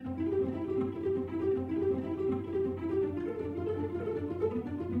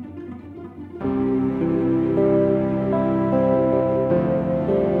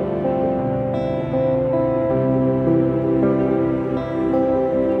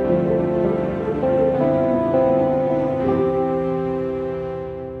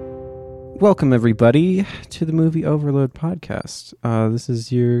Welcome everybody to the Movie Overload podcast. This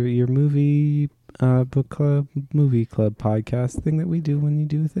is your movie book club, movie club podcast thing that we do when you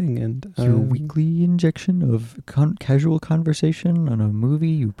do a thing, and your weekly injection of casual conversation on a movie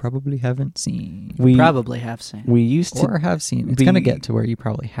you probably haven't seen. We probably have seen. We used to or have seen. It's going to get to where you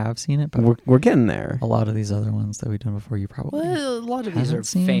probably have seen it, but we're getting there. A lot of these other ones that we've done before, you probably a lot of these are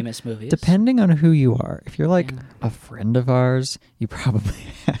seen. famous movies. Depending on who you are, if you're like a friend of ours, you probably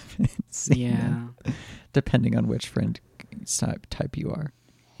haven't seen them. Depending on which friend type you are.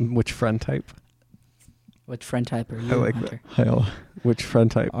 Which friend type? What friend type are you? I like Hunter? that. Which friend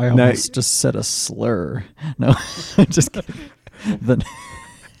type? I almost just said a slur. No, I'm just kidding.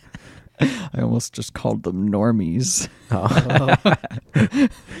 I almost just called them normies. Oh.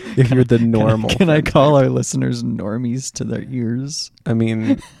 If you're the normal. Can I call our listeners normies to their ears? I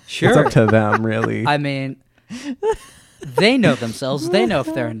mean, sure. It's up to them, really. I mean, they know themselves. They know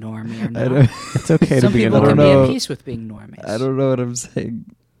if they're a normie or not. It's okay Some to be a people normie. can be at peace with being normies. I don't know what I'm saying.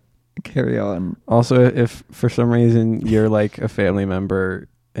 Carry on. Also, if for some reason you're like a family member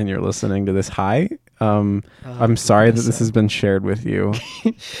and you're listening to this, hi. I'm sorry that this has been shared with you.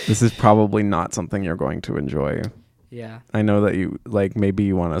 This is probably not something you're going to enjoy. Yeah. I know that you like maybe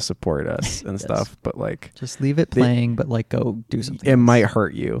you want to support us and stuff, but like just leave it playing, but like go do something. It might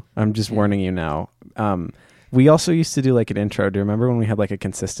hurt you. I'm just warning you now. We also used to do like an intro. Do you remember when we had like a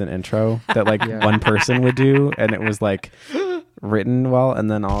consistent intro that like one person would do, and it was like written well, and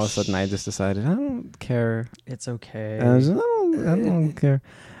then all of a sudden I just decided I don't care. It's okay. I don't care.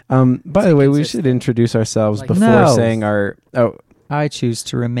 By the way, we should introduce ourselves before saying our. Oh, I choose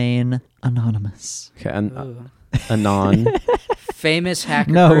to remain anonymous. Okay, anon. Famous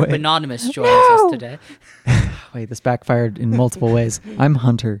hacker group Anonymous joins us today. Wait, this backfired in multiple ways. I'm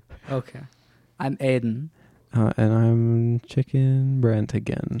Hunter. Okay, I'm Aiden. And I'm Chicken Brent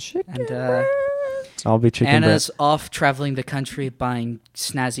again. I'll be Chicken Anna's Brent. off traveling the country, buying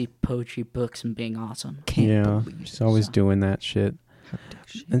snazzy poetry books and being awesome. She's always doing that shit.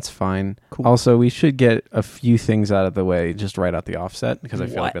 It's fine. Cool. Also, we should get a few things out of the way just right at the offset, because I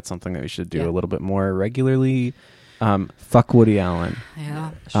feel like that's something that we should do a little bit more regularly. Fuck Woody Allen.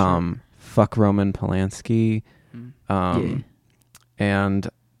 Yeah. Fuck Roman Polanski. And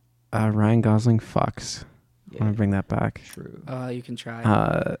Ryan Gosling fucks. I want to bring that back. True. You can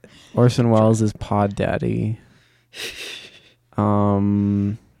try. Orson Welles is Pod Daddy.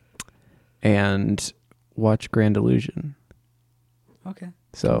 And watch Grand Illusion. Okay.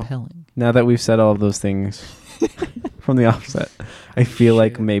 So compelling. Now that we've said all of those things from the offset, I feel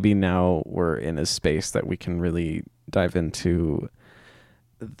like maybe now we're in a space that we can really dive into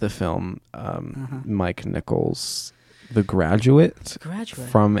the film Mike Nichols' The Graduate.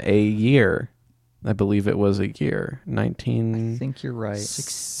 From a year. I believe it was a year. I think you're right.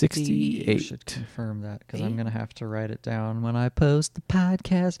 68. You should confirm that, because I'm going to have to write it down when I post the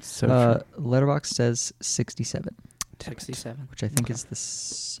podcast. So Letterboxd says 67. 67. Which I think is the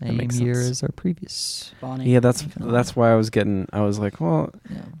same year as our previous. Bonnie. Yeah, that's why I was like, well,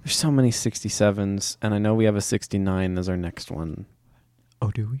 there's so many 67s, and I know we have a 69 as our next one. Oh,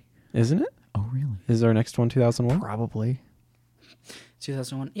 do we? Isn't it? Oh, really? Is our next one 2001? Probably.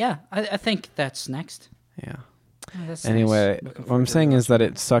 2001. Yeah, I think that's next. Yeah. Oh, that's anyway, nice. What I'm saying is that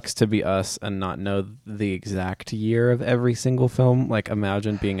it sucks to be us and not know the exact year of every single film. Like,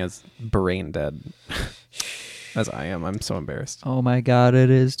 imagine being as brain dead as I am. I'm so embarrassed. Oh my God, it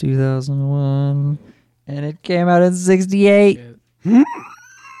is 2001. And it came out in 68. You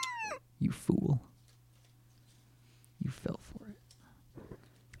fool. You fell for it.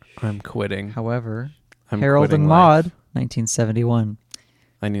 I'm quitting. However, I'm Harold and Maude, 1971.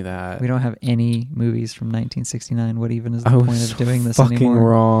 I knew that. We don't have any movies from 1969. What even is the I point was of doing this fucking anymore?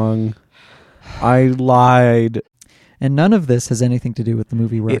 Wrong. I lied. And none of this has anything to do with the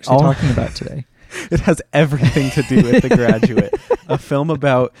movie we're actually talking about today. It has everything to do with The Graduate, a film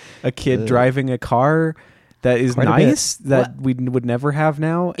about a kid driving a car that is nice, that we would never have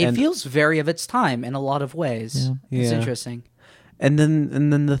now. It feels very of its time in a lot of ways. Yeah. It's interesting. And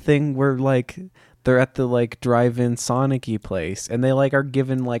then the thing where like they're at the like drive-in Sonic-y place, and they like are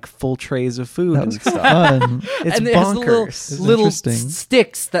given like full trays of food and stuff. Fun. It's and bonkers. Little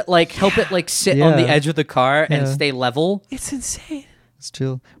sticks that like help it like sit on the edge of the car and stay level. It's insane. It's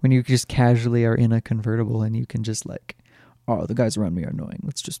chill. When you just casually are in a convertible and you can just like, oh, the guys around me are annoying.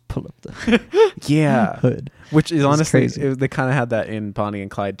 Let's just pull up the hood. Which is honestly, crazy. They kind of had that in Bonnie and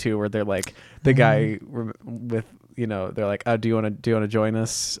Clyde too, where they're like the guy with they're like, oh, do you want to join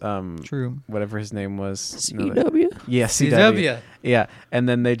us? True. Whatever his name was. CW. Yeah, CW. Yeah, and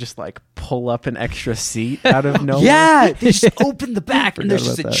then they just like pull up an extra seat out of nowhere. Yeah, they just open the back and there's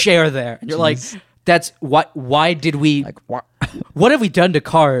just a about that. chair there. And you're like, that's why did we Like what? what have we done to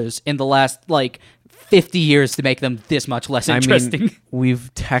cars in the last like 50 years to make them this much less interesting? I mean,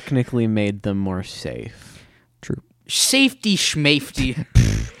 we've technically made them more safe. True. Safety schmafety.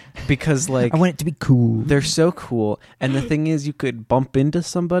 Because like I want it to be cool. they're so cool, and the thing is, you could bump into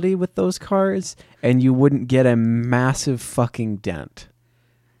somebody with those cars, and you wouldn't get a massive fucking dent.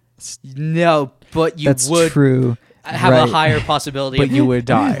 No, but you That's would true. have Right. a higher possibility But of you would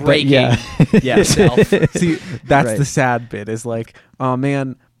die. breaking Yeah. yourself. See, that's Right. the sad bit. Is like, oh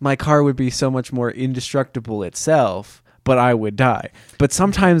man, my car would be so much more indestructible itself, but I would die. But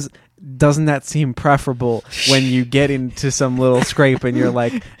sometimes. Doesn't that seem preferable when you get into some little scrape and you're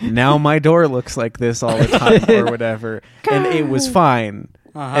like, now my door looks like this all the time or whatever, and it was fine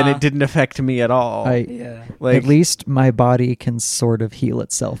and it didn't affect me at all. Yeah. Like, At least my body can sort of heal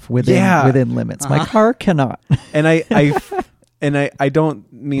itself within limits. My car cannot. and I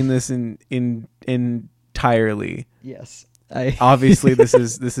don't mean this in entirely. Yes. Obviously, this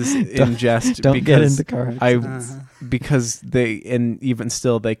is in jest. Don't because get into car because they, and even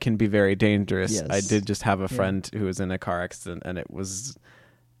still they can be very dangerous. Yes. I did just have a friend who was in a car accident, and it was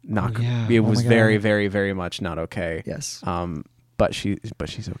not. Oh, yeah. It Oh my was God. very, very, very much not okay. Yes. But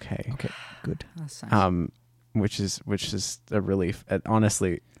she's okay. Okay. Good. That's nice. Which is a relief. And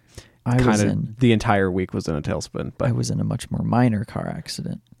honestly, I was kind in. of the entire week was in a tailspin. But I was in a much more minor car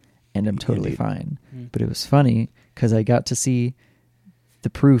accident, and I'm totally Indeed. fine. But it was funny because I got to see the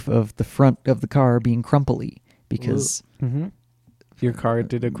proof of the front of the car being crumply because your car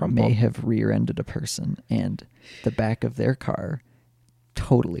did a crumple. may have rear-ended a person, and the back of their car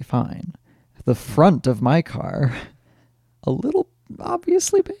totally fine. The front of my car a little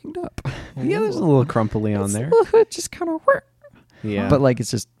obviously banged up. Yeah, there's a little crumply on there. It just kind of Yeah, but like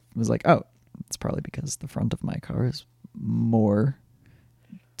it was like, oh, it's probably because the front of my car is more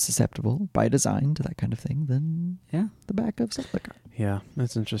susceptible by design to that kind of thing than the back of some other car. yeah,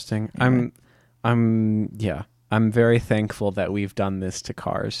 that's interesting. Anyway. I'm very thankful that we've done this to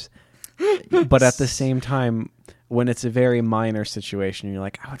cars. But at the same time, when it's a very minor situation, you're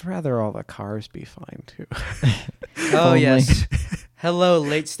like, I would rather all the cars be fine too. Oh only. yes. Hello,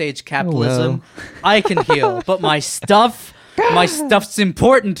 late stage capitalism. well. I can heal, but my stuff's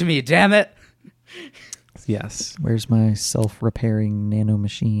important to me. Damn it. Yes. Where's my self-repairing nano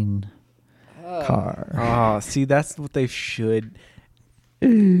machine car? Oh, see, that's what they should.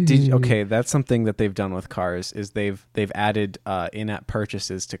 Okay, that's something that they've done with cars is they've added in-app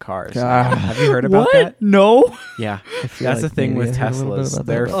purchases to cars. God. Have you heard about What? that? No. Yeah, feel that's like the thing maybe with I heard a little bit Teslas. about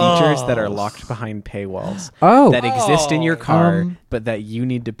There are that, features that are locked behind paywalls Oh, that exist in your car, Um, but that you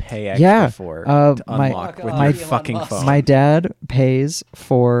need to pay extra yeah, for my- to unlock with my- your fucking phone. my dad pays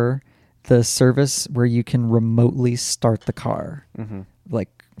for the service where you can remotely start the car, like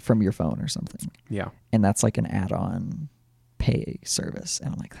from your phone or something. Yeah. And that's like an add-on pay service.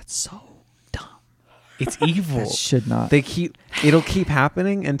 And I'm like, that's so dumb. It's evil. That should not. It'll keep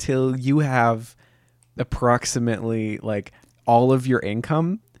happening until you have approximately like all of your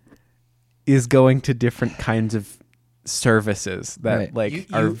income is going to different kinds of services that Right. like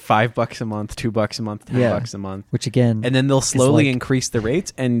are $5 a month, $2 a month, $10 a month. Which again, And then they'll slowly like- increase the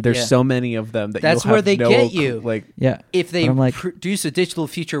rates, and there's Yeah. so many of them that That's you'll where have they no get you. Like, yeah. If they But I'm like, produce a digital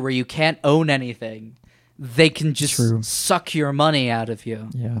feature where you can't own anything, they can just True. suck your money out of you.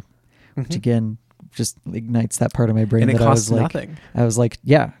 yeah. Which again, just ignites that part of my brain and it that costs I was like, nothing. I was like,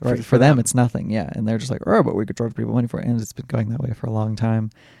 yeah, right. For For them, them. it's nothing. Yeah. And they're just like, oh, but we could charge people money for it. And it's been going that way for a long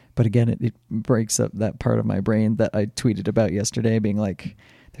time. But again, it breaks up that part of my brain that I tweeted about yesterday, being like,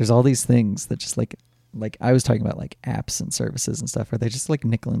 there's all these things that just like I was talking about like apps and services and stuff where they just like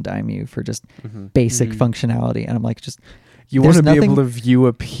nickel and dime you for just basic functionality. And I'm like, just, You want there's to be nothing- able to view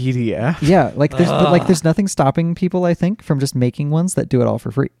a PDF. yeah, like there's nothing stopping people, I think, from just making ones that do it all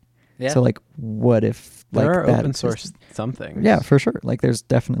for free. Yeah. So like, what if like There are that open existed? source some things. Yeah, for sure. Like there's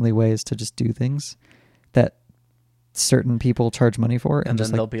definitely ways to just do things that certain people charge money for, And then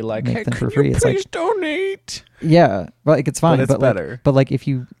just they'll be like, make hey, them can for free. you It's please like, donate? yeah, like it's fine, But it's like- better. but like if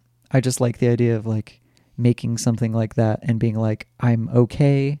you, I just like the idea of like making something like that and being like, I'm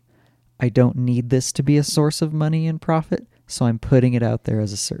okay. I don't need this to be a source of money and profit, so I'm putting it out there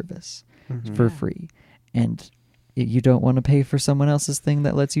as a service for free. And you don't want to pay for someone else's thing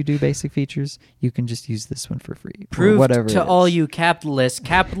that lets you do basic features, you can just use this one for free. Or Proved whatever to it all is. you capitalists,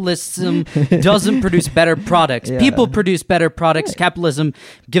 capitalism doesn't produce better products. Yeah. People produce better products. Right. Capitalism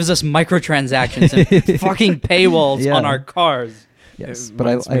gives us microtransactions and fucking paywalls Yeah. on our cars. Yes, It but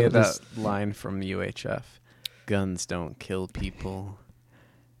reminds me I of that just, line from UHF: "Guns don't kill people.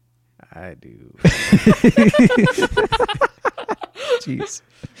 I do." jeez,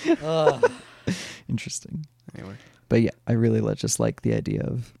 interesting. Anyway, But yeah, I really just like the idea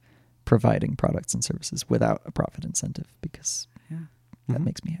of providing products and services without a profit incentive, because that Mhm.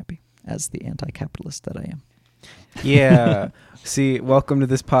 makes me happy as the anti-capitalist that I am. yeah. See, welcome to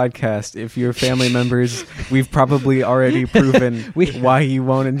this podcast. If you're family members, we've probably already proven why you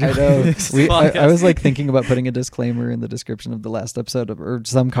won't enjoy this. I was like thinking about putting a disclaimer in the description of the last episode or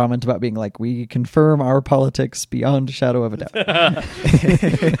some comment about being like, we confirm our politics beyond a shadow of a doubt.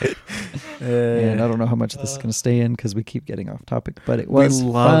 And I don't know how much this is going to stay in because we keep getting off topic, but it was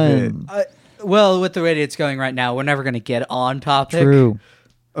love it. fun. Well, with the rate it's going right now, we're never going to get on topic. True.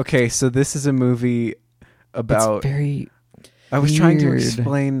 Okay, so this is a movie about. It's very I was trying to weird.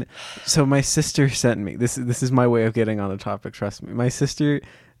 explain. So my sister sent me this. This is my way of getting on a topic. Trust me. My sister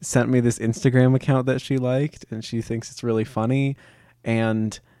sent me this Instagram account that she liked, and she thinks it's really funny,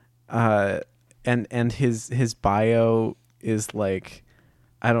 and his bio is like,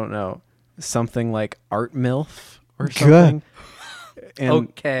 I don't know, something like art milf or Good. something. And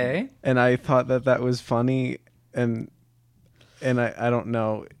Okay. and I thought that was funny, and I don't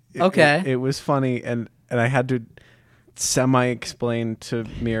know. Okay. It was funny, and I had to semi-explain to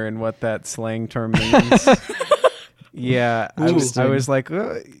Mirren what that slang term means. Yeah, I was like,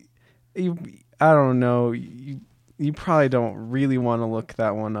 I don't know. You probably don't really want to look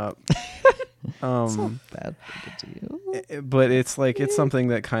that one up. It's not that big a deal. But it's like it's something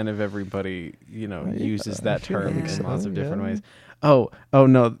that kind of everybody uses I that feel term like in so, lots of different yeah. ways. Oh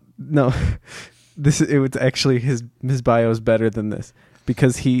no. It was actually his bio is better than this,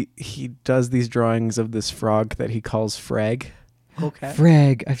 because he does these drawings of this frog that he calls Frag. Okay.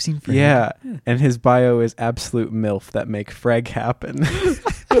 Frag. I've seen Frag. Yeah, and his bio is absolute MILF that make Frag happen.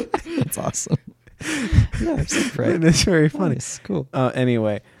 That's awesome. Yeah, I've seen Frag. And it's very funny. Nice. Cool.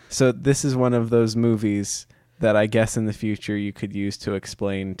 Anyway, so this is one of those movies that I guess in the future you could use to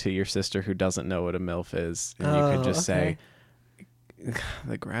explain to your sister who doesn't know what a MILF is, and you could just say,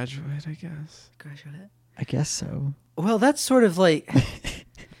 The Graduate, I guess. Graduate. I guess so. Well, that's sort of like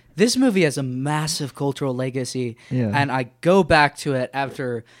this movie has a massive cultural legacy, Yeah. and I go back to it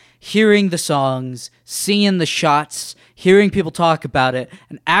after hearing the songs, seeing the shots, hearing people talk about it,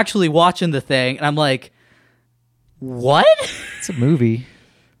 and actually watching the thing, and I'm like, what? It's a movie.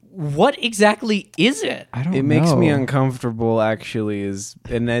 What exactly is it? I don't know. It makes me uncomfortable, actually,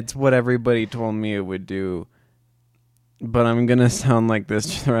 and that's what everybody told me it would do. But I'm gonna sound like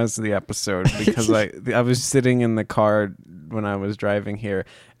this for the rest of the episode, because I was sitting in the car when I was driving here,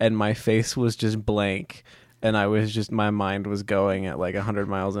 and my face was just blank, and my mind was going at like 100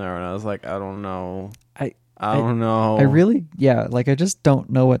 miles an hour, and I was like, I don't know. I don't know. I really, I just don't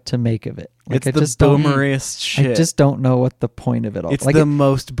know what to make of it. Like, It's I the just don't- boomeriest shit. I just don't know what the point of it all. It's like the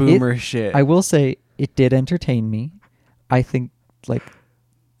most boomer shit. I will say it did entertain me. I think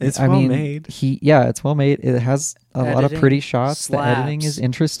It's I well mean, made. It's well made. It has a lot of Editing pretty shots. The editing slaps. is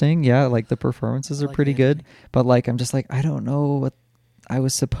interesting. Yeah, like the performances I are like pretty the good. editing. But I'm just I don't know what I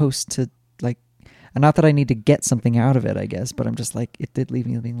was supposed to like. Not that I need to get something out of it, I guess. But I'm just it did leave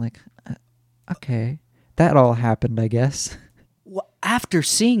me being okay, that all happened, I guess. Well, after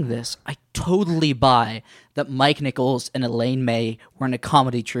seeing this, I totally buy that Mike Nichols and Elaine May were in a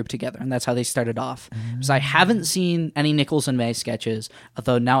comedy troupe together, and that's how they started off. Because I haven't seen any Nichols and May sketches,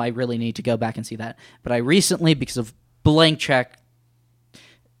 although now I really need to go back and see that. But I recently, because of Blank Check,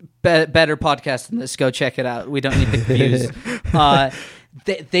 better podcast than this, go check it out. We don't need the views.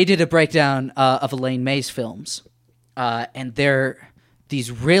 They did a breakdown of Elaine May's films, and they're these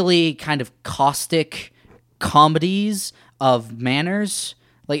really kind of caustic comedies of manners.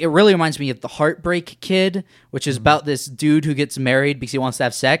 Like, it really reminds me of The Heartbreak Kid, which is about this dude who gets married because he wants to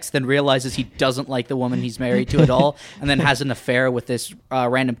have sex, then realizes he doesn't like the woman he's married to at all, and then has an affair with this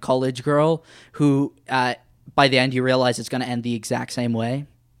random college girl who, by the end, you realize it's going to end the exact same way.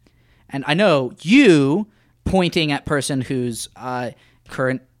 And I know you, pointing at person whose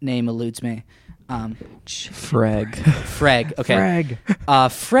current name eludes me, Frag. Freg. Okay. Frag.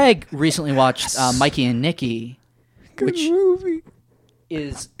 Freg recently watched Mikey and Nikki, Good which movie.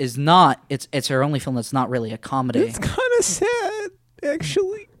 is not it's her only film that's not really a comedy. It's kind of sad,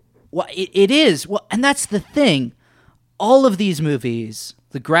 actually. Well, it is. Well, and that's the thing. All of these movies,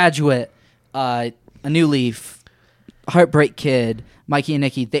 The Graduate, A New Leaf, Heartbreak Kid, Mikey and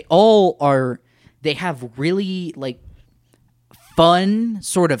Nikki, they have really like fun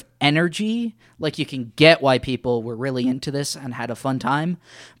sort of energy. Like you can get why people were really into this and had a fun time.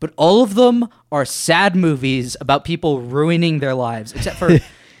 But all of them are sad movies about people ruining their lives, except for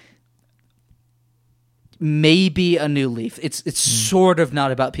maybe A New Leaf. It's sort of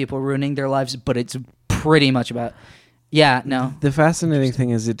not about people ruining their lives, but it's pretty much about... Yeah, no. The fascinating thing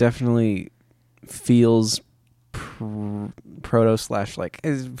is it definitely feels proto / like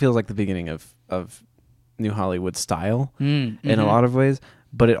it feels like the beginning of New Hollywood style in a lot of ways,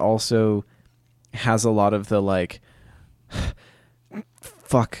 but it also has a lot of the like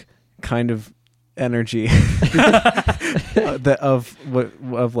fuck kind of energy of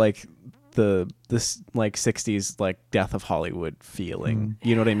like this like 60s like death of Hollywood feeling.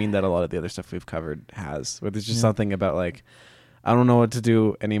 You know what I mean? That a lot of the other stuff we've covered has, where there's just something about like, I don't know what to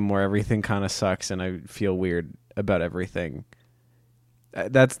do anymore. Everything kind of sucks and I feel weird about everything.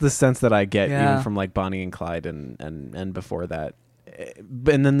 That's the sense that I get even from like Bonnie and Clyde and before that.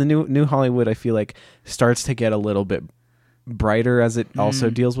 And then the new Hollywood, I feel like, starts to get a little bit brighter as it also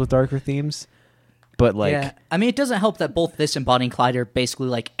deals with darker themes. But like, yeah. I mean, it doesn't help that both this and Bonnie and Clyde are basically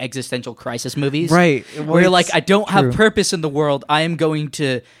like existential crisis movies, right? Where you're like, I don't have purpose in the world. I am going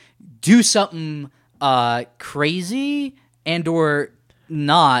to do something crazy and or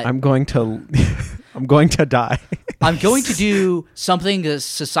not. I'm going to die. I'm going to do something that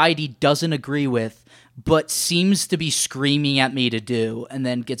society doesn't agree with, but seems to be screaming at me to do, and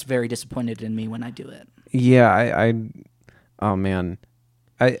then gets very disappointed in me when I do it. Yeah, oh man,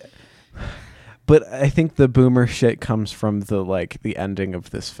 but I think the boomer shit comes from the ending of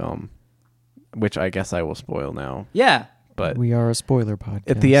this film, which I guess I will spoil now. Yeah, but we are a spoiler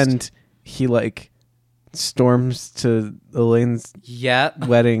podcast. At the end, he like storms to Elaine's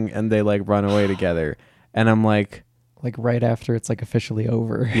wedding, and they like run away together, and I'm like right after it's like officially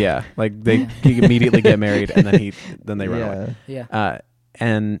over. Yeah, like they immediately get married, and then they run away. Yeah,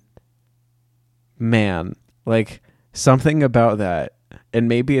 and man, like something about that. And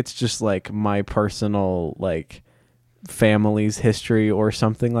maybe it's just like my personal like family's history or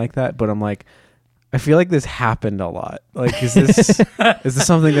something like that. But I'm like, I feel like this happened a lot. Like, is this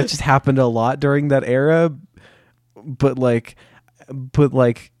something that just happened a lot during that era? But like,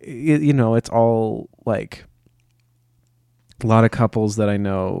 it's all like a lot of couples that I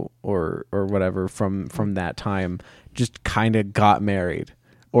know or whatever from that time just kind of got married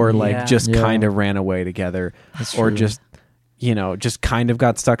or like just kind of ran away together. That's or true. just just kind of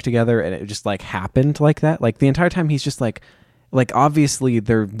got stuck together, and it just like happened like that. Like the entire time he's just like obviously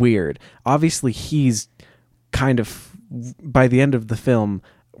they're weird. Obviously he's kind of, by the end of the film,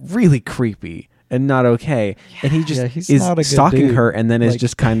 really creepy and not okay. And he just he's is not a good stalking dude. her, and then is Like-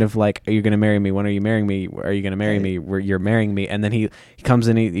 just kind of like, are you going to marry me? When are you marrying me? Are you going to marry me? Where you're marrying me? And then he comes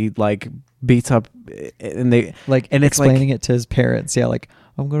in, he like beats up, and they like and it's explaining like, it to his parents. Yeah, like,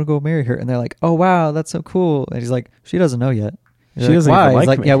 I'm gonna go marry her, and they're like, "Oh wow, that's so cool." And he's like, "She doesn't know yet." They're She like, doesn't Why? even He's like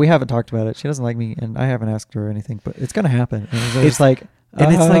like, me. "Yeah, we haven't talked about it. She doesn't like me, and I haven't asked her or anything, but it's gonna happen." And it's just like,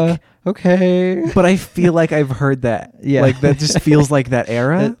 and it's like, okay. but I feel like I've heard that. Yeah. Like that just feels like that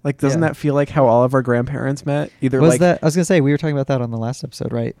era. It- Like, doesn't yeah. that feel like how all of our grandparents met? Either Was like that? I was gonna say we were talking about that on the last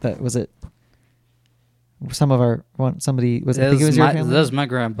episode, right? That was it. Some of our somebody was. I think it was your family. That was my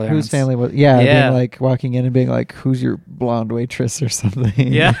grandparents. Whose family was? Yeah, Yeah. being like walking in and being like, "Who's your blonde waitress or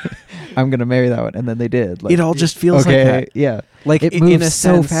something?" Yeah. I'm gonna marry that one, and then they did. Like, it all just feels okay, like that. yeah. Like It in moves a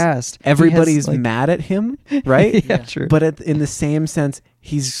so sense, fast. He has, everybody's like- mad at him, right? yeah, true. But in the same sense,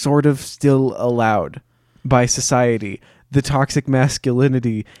 he's sort of still allowed by society. The toxic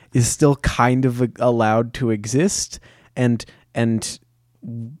masculinity is still kind of allowed to exist, and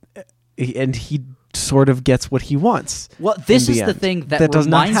he sort of gets what he wants. Well, this in is the the end. thing that does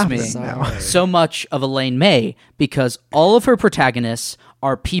not reminds happen me now. so much of Elaine May, because all of her protagonists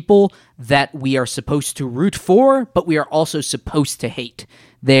are people that we are supposed to root for, but we are also supposed to hate.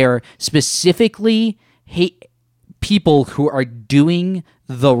 They're specifically hate people who are doing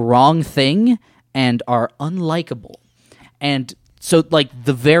the wrong thing and are unlikable. And so, like,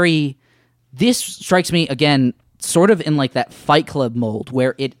 this strikes me again sort of in like that Fight Club mold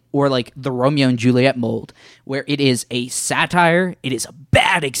or like the Romeo and Juliet mold, where it is a satire, it is a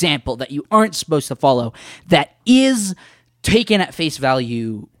bad example that you aren't supposed to follow, that is taken at face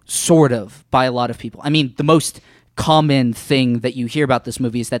value sort of by a lot of people. I mean, the most common thing that you hear about this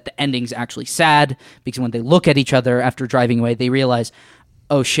movie is that the ending's actually sad, because when they look at each other after driving away, they realize,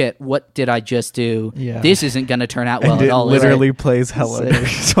 oh shit, what did I just do? Yeah. This isn't going to turn out well And at it all. is it? literally plays Helen,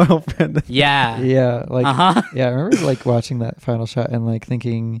 Soil Friend. Yeah. Yeah, like Uh-huh. yeah, I remember like watching that final shot and like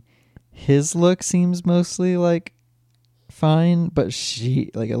thinking his look seems mostly like fine, but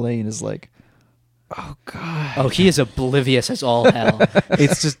she, like Elaine, is like, oh god. Oh, he is oblivious as all hell.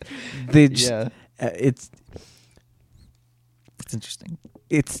 It's just they just, Yeah. it's interesting.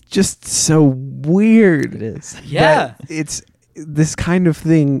 it's just so weird. It is. Yeah. that it's this kind of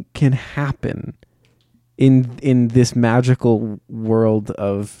thing can happen in this magical world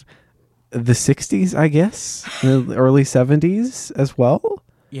of the 60s, I guess, the early 70s as well.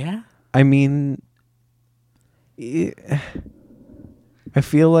 Yeah. I mean, I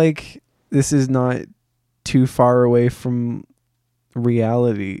feel like this is not too far away from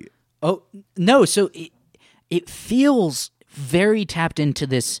reality. Oh no! So it feels very tapped into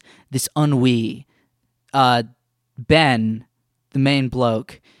this ennui. Ben, the main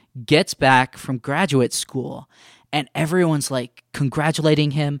bloke, gets back from graduate school, and everyone's like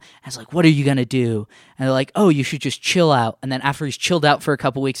congratulating him. And it's like, what are you gonna do? And they're like, oh, you should just chill out. And then after he's chilled out for a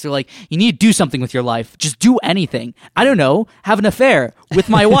couple weeks, they're like, you need to do something with your life. Just do anything. I don't know, have an affair with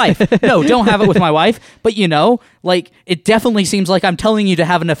my wife. No, don't have it with my wife. But like it definitely seems like I'm telling you to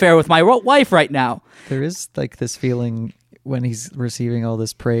have an affair with my wife right now. There is like this feeling when he's receiving all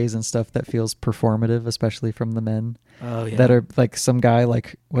this praise and stuff that feels performative, especially from the men. Oh yeah. That are like some guy,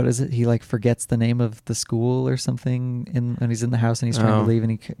 like, what is it? He like forgets the name of the school or something when he's in the house and he's trying to leave,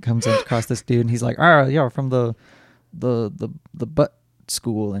 and he comes across this dude and he's like, yeah, from the butt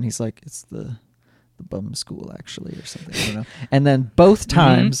school, and he's like, it's the bum school actually, or something. I don't know. And then both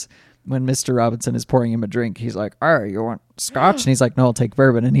times when Mr. Robinson is pouring him a drink, he's like, you want scotch? And he's like, no, I'll take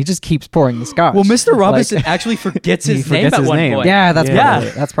bourbon. And he just keeps pouring the scotch. Well, Mr. Robinson Like- actually forgets He his name forgets at his one name. point. Yeah, that's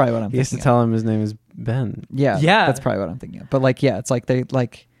Yeah. probably what I'm He has to thinking. tell him his name is Ben. Yeah, Yeah. that's probably what I'm thinking of. But like, yeah, it's like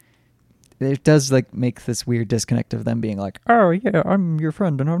it does like make this weird disconnect of them being like, oh yeah, I'm your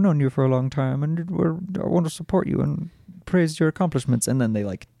friend and I've known you for a long time and I want to support you and praise your accomplishments, and then they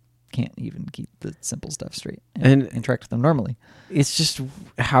like can't even keep the simple stuff straight and interact with them normally. It's just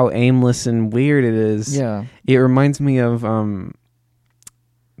how aimless and weird it is. Yeah. It reminds me of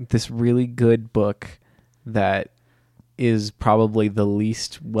this really good book that is probably the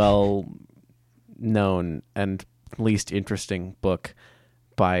least well known and least interesting book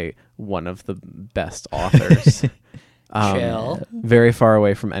by one of the best authors. Chill. Very Far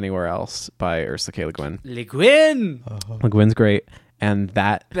Away from Anywhere Else by Ursula K. Le Guin. Le Guin, Le Guin's great, and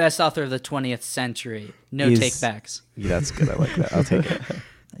that best author of the 20th century. No Is- takebacks. yeah, that's good. I like that. I'll take it.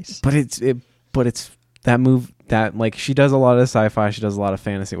 Nice. But it's that move that, like, she does a lot of sci-fi, she does a lot of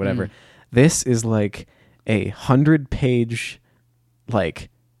fantasy, whatever. This is like a 100-page like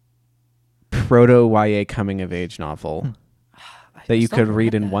proto YA coming of age novel that you still could haven't read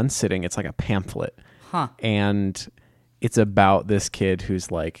read in that. one sitting. It's like a pamphlet. Huh. And it's about this kid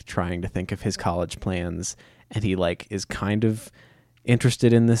who's like trying to think of his college plans, and he like is kind of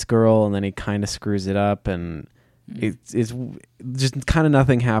interested in this girl, and then he kind of screws it up, and it's just kind of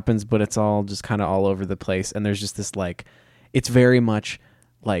nothing happens, but it's all just kind of all over the place. And there's just this like, it's very much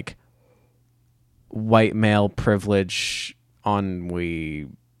like white male privilege ennui,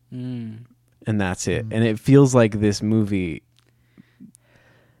 and that's it. And it feels like this movie,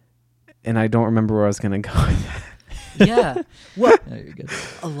 and I don't remember where I was going to go with that. Yeah. Well, No, you're good.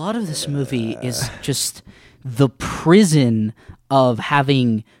 a lot of this movie is just the prison of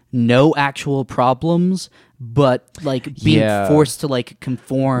having no actual problems, but like being Yeah. forced to like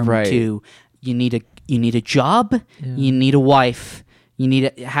conform Right. to you need a job, Yeah. you need a wife, you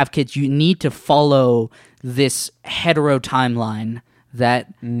need to have kids, you need to follow this hetero timeline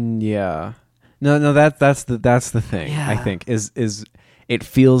that Yeah. No, that's the thing. I Yeah. think is it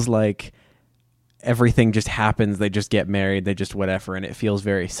feels like everything just happens, they just get married, they just whatever, and it feels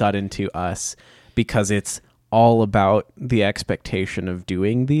very sudden to us because it's all about the expectation of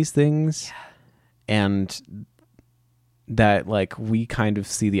doing these things. And that, like, we kind of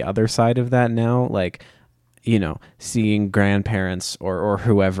see the other side of that now, like, you know, seeing grandparents or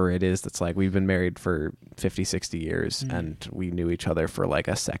whoever it is that's like, we've been married for 50, 60 years and we knew each other for like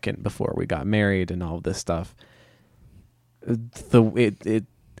a second before we got married and all this stuff.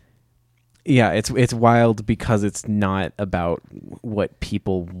 It's wild because it's not about what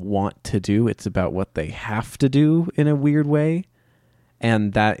people want to do. It's about what they have to do in a weird way.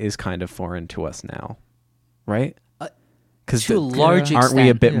 And that is kind of foreign to us now, right? Because to a large aren't we a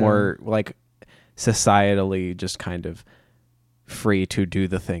extent, bit yeah. more like societally just kind of free to do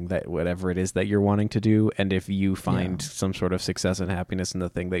the thing that whatever it is that you're wanting to do, and if you find some sort of success and happiness in the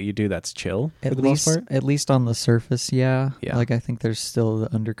thing that you do, that's chill for the most part. At least on the surface, yeah. Yeah. Like I think there's still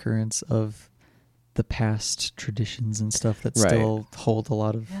the undercurrents of the past traditions and stuff that Right. still hold a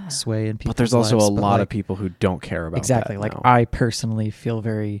lot of Yeah. sway in people's But there's also lives, a but, lot like, of people who don't care about exactly. that Like now. I personally feel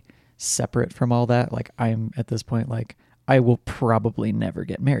very separate from all that. Like I'm at this point, like I will probably never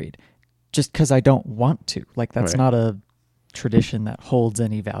get married just because I don't want to. Like, that's Right. not a tradition that holds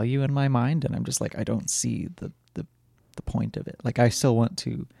any value in my mind. And I'm just like, I don't see the point of it. Like, I still want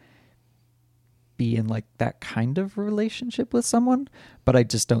to be in like that kind of relationship with someone, but I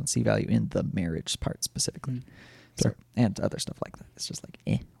just don't see value in the marriage part specifically. So, and other stuff like that. It's just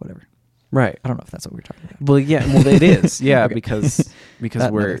like, whatever. Right. I don't know if that's what we were talking about. Well, yeah. Well, it is. Yeah, Okay. because That and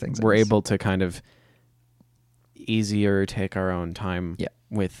other we're things, I we're guess. able to kind of easier take our own time Yeah.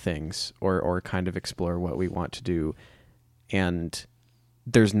 with things, or kind of explore what we want to do, and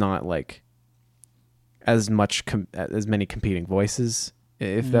there's not like as many competing voices,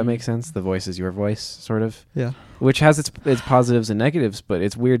 if that makes sense. The voice is your voice, sort of. Yeah. Which has its positives and negatives, but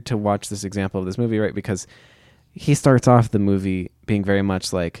it's weird to watch this example of this movie, right? Because he starts off the movie being very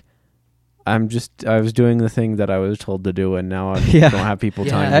much like, I was doing the thing that I was told to do, and now I Yeah. don't have people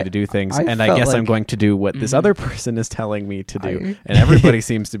Yeah, telling me to do things, I and I felt guess I'm like- going to do what this Mhm. other person is telling me to do, I- and everybody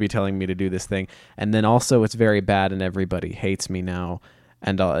seems to be telling me to do this thing, and then also it's very bad, and everybody hates me now.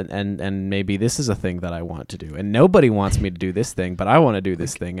 And maybe this is a thing that I want to do, and nobody wants me to do this thing, but I want to do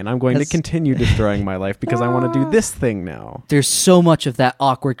this thing, and I'm going to has- continue destroying my life because I want to do this thing now. There's so much of that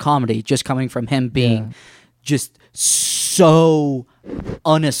awkward comedy just coming from him being just so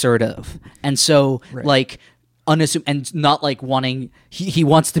unassertive and so Right. like unassuming and not like wanting. He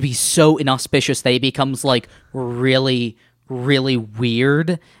wants to be so inauspicious that he becomes like really, really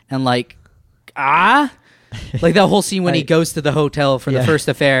weird and like like that whole scene when he goes to the hotel for the Yeah. first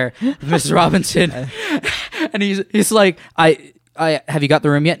affair with Mrs. Robinson, and he's like, I have you got the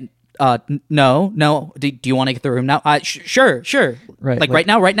room yet? No. Do you want to get the room now? Sure. Right, Like like-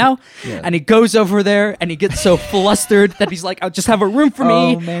 right now. Yeah. And he goes over there and he gets so flustered that he's like, I'll just have a room for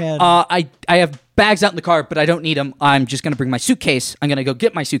me. Oh, man. I have bags out in the car, but I don't need them. I'm just going to bring my suitcase. I'm going to go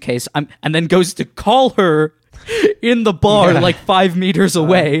get my suitcase. And then goes to call her in the bar Yeah. like 5 meters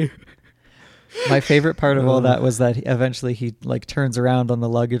away. My favorite part of all that was that eventually he like turns around on the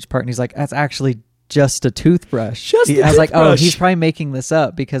luggage part and he's like, that's actually just a toothbrush. I was like, oh, he's probably making this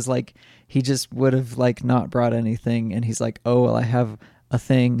up because like he just would have like not brought anything. And he's like, oh, well, I have a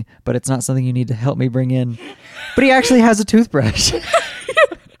thing, but it's not something you need to help me bring in. But he actually has a toothbrush.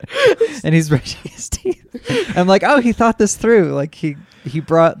 And he's brushing his teeth. I'm like, oh, he thought this through. Like he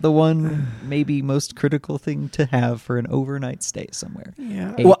brought the one maybe most critical thing to have for an overnight stay somewhere.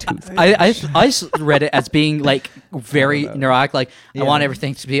 Yeah. A Well, toothbrush. I read it as being like very neurotic. Like I want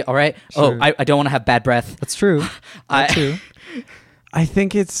everything to be all right. Sure. Oh, I don't want to have bad breath. That's true. I- That too. I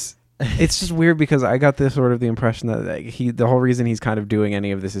think it's just weird because I got this sort of the impression that like, the whole reason he's kind of doing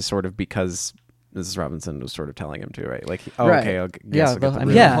any of this is sort of because Mrs. Robinson was sort of telling him to, right? Like, Right. okay, I'll Yeah, get the I room.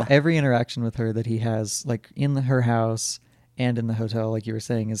 mean, Yeah. every interaction with her that he has, like in her house and in the hotel, like you were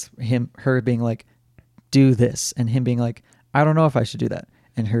saying, is her being like, do this, and him being like, I don't know if I should do that,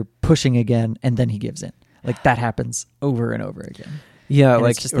 and her pushing again, and then he gives in. Like that happens over and over again. Yeah, And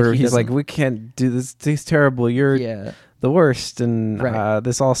like, it's just that or he he's like, doesn't- we can't do this. He's terrible. You're Yeah, the worst, and Right.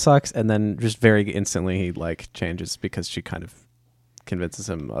 this all sucks. And then just very instantly he like changes because she kind of convinces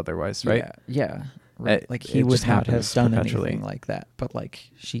him otherwise, right? Yeah. Right. It- Like he it would just not have happens done perpetually. anything like that, but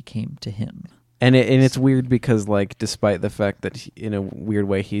like she came to him. And it's weird because like despite the fact that in a weird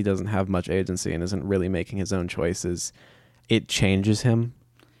way he doesn't have much agency and isn't really making his own choices, it changes him,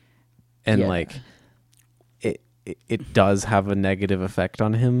 and Yeah. like it does have a negative effect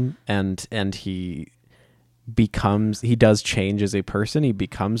on him, and he does change as a person. He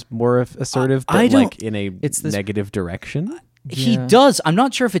becomes more assertive, I but don't- like in a it's this- negative direction. He Yeah. does. I'm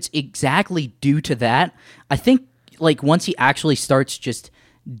not sure if it's exactly due to that. I think like once he actually starts just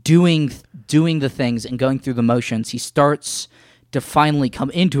doing the things and going through the motions, he starts to finally come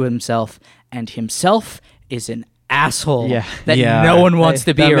into himself, and himself is an asshole Yeah. that Yeah. no one wants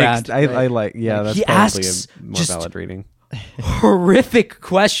to be That around. I like. Yeah, that's He probably asks a more just- valid reading. Horrific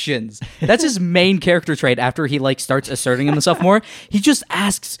questions. That's his main character trait. After he like starts asserting himself more, he just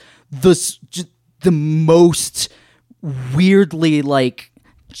asks the most weirdly like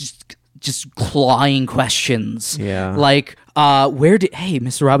just clawing questions. Yeah. Like, hey,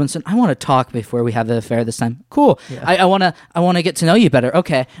 Mr. Robinson, I want to talk before we have the affair this time. Cool. I want to get to know you better.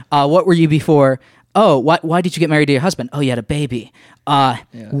 Okay. What were you before? Oh, why did you get married to your husband? Oh, you had a baby.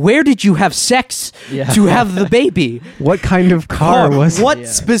 Where did you have sex Yeah. to have the baby? What kind of car was it? What Yeah,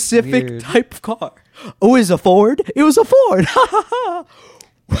 specific weird. type of car? Oh, is a Ford? It was a Ford.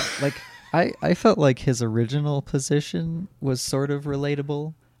 Like I felt like his original position was sort of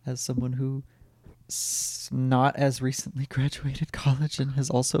relatable as someone who not as recently graduated college and has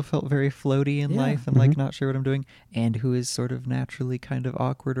also felt very floaty in life and like not sure what I'm doing, and who is sort of naturally kind of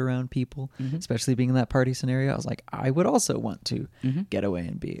awkward around people, especially being in that party scenario. I was like, I would also want to get away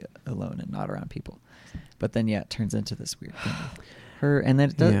and be alone and not around people. But then, it turns into this weird thing with her. And then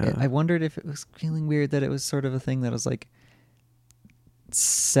it does, I wondered if it was feeling weird that it was sort of a thing that was like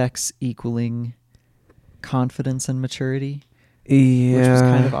sex equaling confidence and maturity. Yeah, which was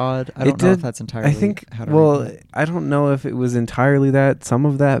kind of odd. I don't know if that's entirely. I think. How to Well, I don't know if it was entirely that. Some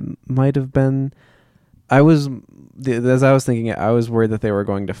of that might have been. As I was thinking it, I was worried that they were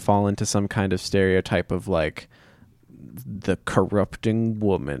going to fall into some kind of stereotype of like the corrupting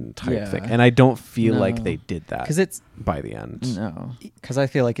woman type thing, and I don't feel like they did that because it's by the end. No, because I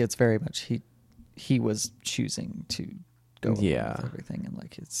feel like it's very much he was choosing to go along with everything, and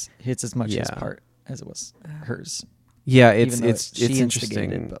like it's as much his part as it was hers. Yeah, it's she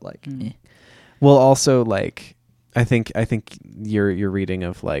interesting, it, but like, well, also like I think your reading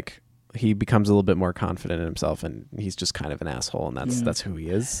of like he becomes a little bit more confident in himself, and he's just kind of an asshole, and that's who he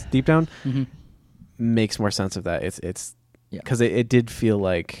is deep down. Makes more sense of that. It's because it did feel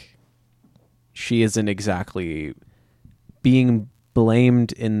like she isn't exactly being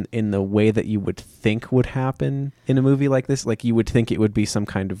blamed in the way that you would think would happen in a movie like this. Like you would think it would be some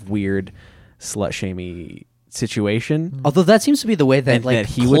kind of weird slut shamey situation. Although that seems to be the way that like that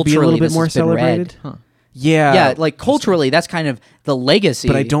he would be a little bit more celebrated. Yeah, like culturally, that's kind of the legacy.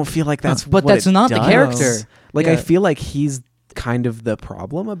 But I don't feel like that's. But what that's it not does. the character. Like I feel like he's kind of the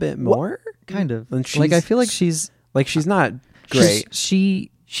problem a bit more. Kind of. And Like I feel like she's not great.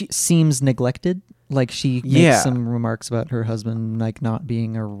 She seems neglected. Like she makes some remarks about her husband like not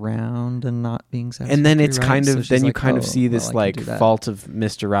being around and not being satisfied. And then it's kind of so then you like, kind of see this like fault of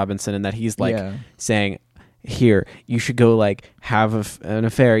Mr. Robinson, and that he's like saying, here, you should go like have an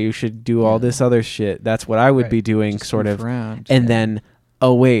affair, you should do all this other shit, that's what I would be doing. Just sort of around, and then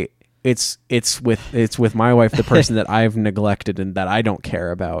oh wait, it's with my wife, the person that I've neglected and that I don't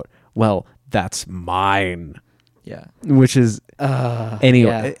care about, well that's mine. Which is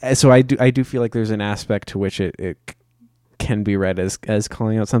anyway. So I do feel like there's an aspect to which it can be read as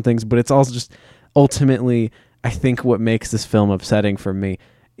calling out some things, but it's also just ultimately I think what makes this film upsetting for me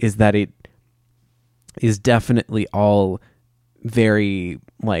is that it is definitely all very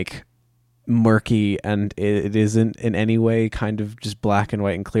like murky, and it isn't in any way kind of just black and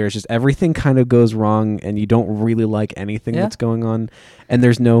white and clear. It's just everything kind of goes wrong, and you don't really like anything that's going on, and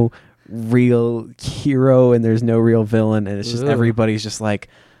there's no real hero and there's no real villain, and it's just everybody's just like,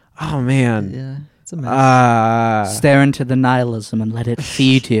 oh man, it's a mess. Stare into the nihilism and let it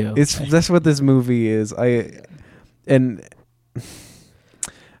feed you. That's what this movie is.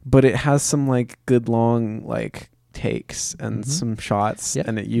 But it has some like good long like takes and some shots,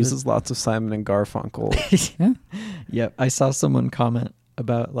 and it uses lots of Simon and Garfunkel. Yep. I saw someone comment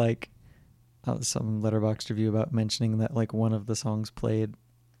about like some Letterboxd review about mentioning that like one of the songs played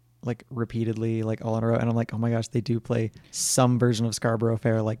like repeatedly like all in a row, and I'm like, oh my gosh, they do play some version of Scarborough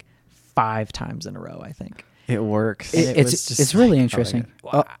Fair like 5 times in a row. I think it works. It's really interesting.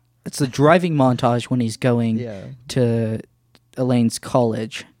 It's the driving montage when he's going to Elaine's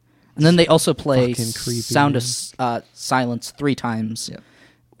college, and then they also play Sound of Silence 3 times.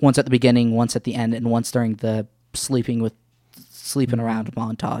 Once at the beginning, once at the end, and once during the sleeping around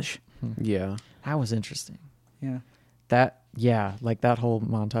montage. Yeah, that was interesting. Yeah. Like that whole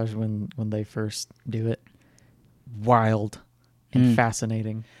montage when they first do it, wild and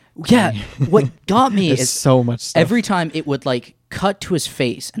fascinating. Yeah, what got me is so much stuff. Every time it would like cut to his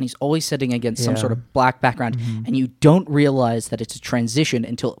face, and he's always sitting against some sort of black background, and you don't realize that it's a transition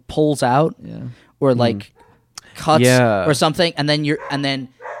until it pulls out or like cuts or something, and then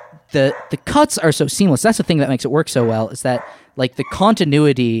the cuts are so seamless. That's the thing that makes it work so well, is that like the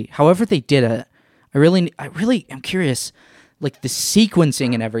continuity, however they did it. I really am curious, like the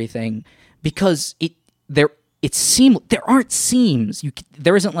sequencing and everything, because there aren't seams.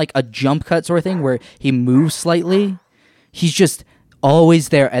 There isn't like a jump cut sort of thing where he moves slightly. He's just always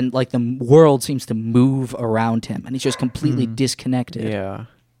there, and like the world seems to move around him, and he's just completely disconnected. Yeah.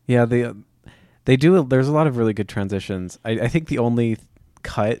 They do. There's a lot of really good transitions. I think the only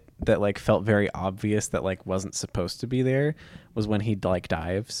cut that like felt very obvious that like wasn't supposed to be there was when he like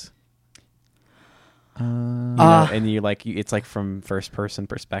dives. And it's like from first person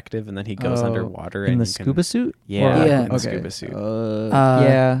perspective, and then he goes underwater in and the scuba suit. In the scuba suit.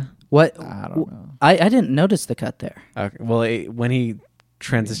 What? I don't know. I didn't notice the cut there. Okay. Well, when he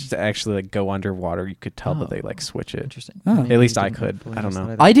transitions to actually like go underwater, you could tell that they like switch it. Interesting. Oh. At least I could. I don't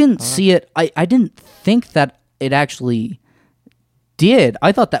know. I didn't see it. I didn't think that it actually did.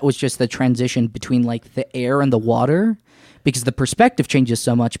 I thought that was just the transition between like the air and the water, because the perspective changes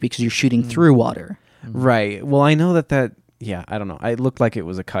so much because you're shooting through water. Right. Well, I know that. Yeah, I don't know. It looked like it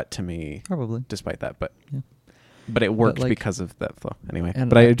was a cut to me, Probably. despite that, but Yeah. but it worked like- because of that flow. Anyway, and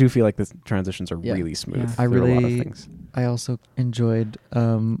but I I- do feel like the transitions are Yeah. really smooth. Yeah. I through a lot of really- things. I also enjoyed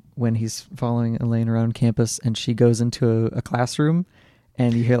when he's following Elaine around campus and she goes into a classroom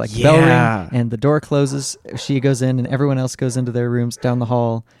and you hear like the bell Yeah. ring and the door closes. She goes in and everyone else goes into their rooms down the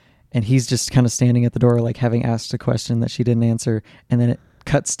hall and he's just kind of standing at the door like having asked a question that she didn't answer, and then it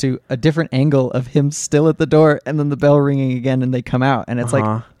cuts to a different angle of him still at the door and then the bell ringing again and they come out and it's like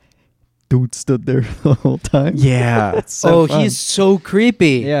Uh-huh. dude stood there the whole time. Yeah. It's so fun. He's so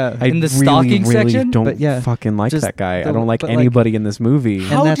creepy. Yeah. I In the really, stalking really section? don't But yeah, fucking like just that guy. I the- don't like but, like- anybody in this movie.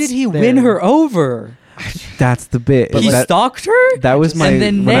 How that's did he there. win her over? That's the bit. He that, stalked her? that was my and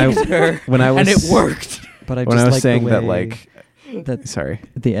then when I- nagged her. when I was and it worked. But I when just I was like saying the that way like that sorry.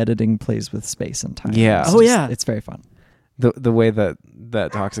 the editing plays with space and time. Yeah. It's Oh, just- yeah. It's very fun. The way that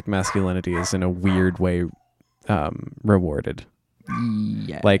toxic masculinity is in a weird way rewarded.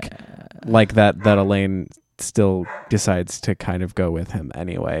 Yeah. Like that Elaine still decides to kind of go with him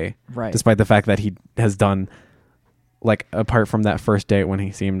anyway, right. despite the fact that he has done, like, apart from that first date when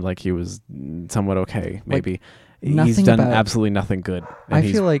he seemed like he was somewhat okay, maybe he's nothing done about- absolutely nothing good, and I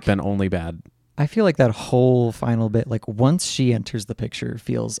he's feel like- been only bad. I feel like that whole final bit, like once she enters the picture,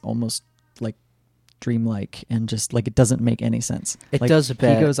 feels almost like dreamlike and just like it doesn't make any sense. It Like, does a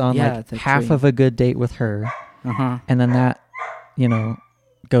bit. He goes on Yeah, like the half dream. of a good date with her, Uh-huh. and then that,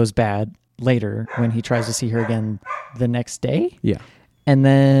 goes bad later when he tries to see her again the next day. Yeah. And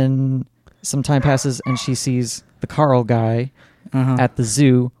then some time passes and she sees the Carl guy Uh-huh. at the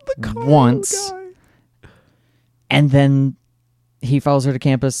zoo once. And then he follows her to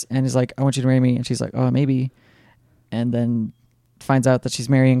campus and he's like, I want you to marry me. And she's like, oh, maybe. And then finds out that she's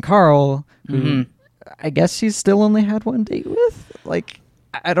marrying Carl, who Mhm. I guess she's still only had one date with. Like,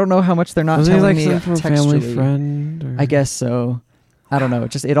 I don't know how much they're not Was he telling like me some from a textually. family friend? Or? I guess so. I don't know.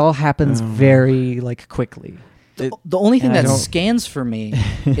 It all happens Oh. very like quickly. The only thing and I that don't- scans for me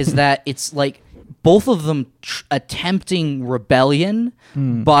is that it's like both of them attempting rebellion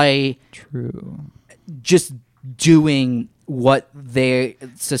by True. just doing what their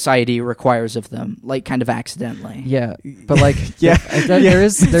society requires of them, like kind of accidentally. Yeah, but like, Yeah. there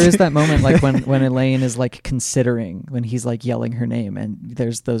is that moment like when Elaine is like considering when he's like yelling her name, and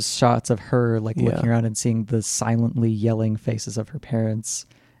there's those shots of her like Yeah. looking around and seeing the silently yelling faces of her parents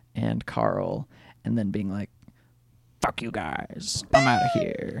and Carl, and then being like, "Fuck you guys, I'm out of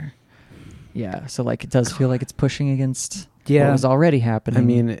here." Yeah, so like it does feel like it's pushing against Yeah. what was already happening. I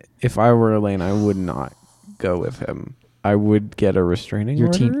mean, if I were Elaine, I would not go with him. I would get a restraining your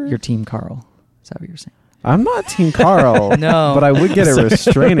order. team Carl. Is that what you're saying? I'm not Team Carl. No. but I would get a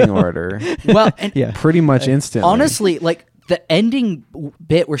restraining order Well, and Yeah. pretty much instantly. honestly, like the ending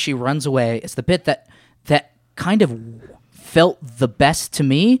bit where she runs away is the bit that kind of felt the best to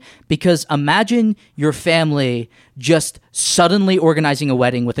me, because imagine your family just suddenly organizing a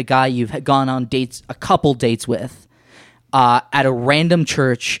wedding with a guy you've gone on a couple dates with, at a random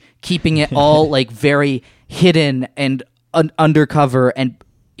church, keeping it all like very hidden and undercover, and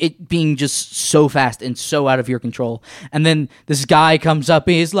it being just so fast and so out of your control. And then this guy comes up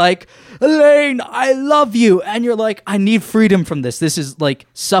and he's like, Elaine, I love you. And you're like, I need freedom from this. This is like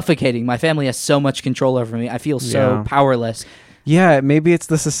suffocating. My family has so much control over me. I feel so Yeah. powerless. Yeah, maybe it's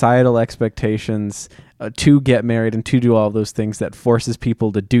the societal expectations to get married and to do all those things that forces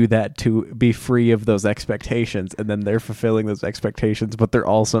people to do that, to be free of those expectations, and then they're fulfilling those expectations, but they're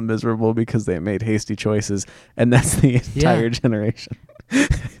also miserable because they made hasty choices, and that's the entire generation.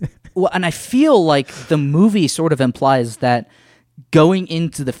 Well, and I feel like the movie sort of implies that going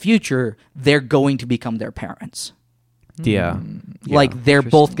into the future, they're going to become their parents. Yeah. Like they're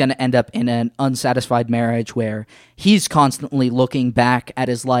both going to end up in an unsatisfied marriage where he's constantly looking back at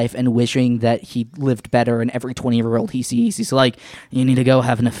his life and wishing that he lived better, and every 20-year-old he sees, he's like, you need to go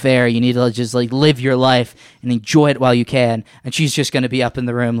have an affair, you need to just like live your life and enjoy it while you can. And she's just going to be up in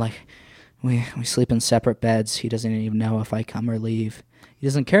the room like, we sleep in separate beds, he doesn't even know if I come or leave. He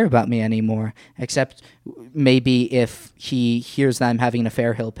doesn't care about me anymore, except maybe if he hears that I'm having an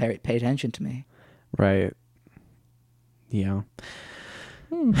affair, he'll pay attention to me. Right. Yeah.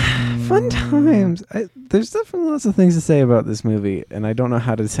 Fun times. There's definitely lots of things to say about this movie, and I don't know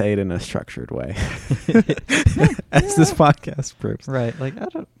how to say it in a structured way, as this podcast proves. Right. Like I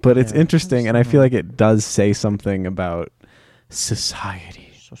don't. But it's yeah, interesting, and I feel like it does say something about society.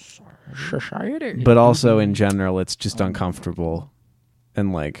 Society. But also, in general, it's just uncomfortable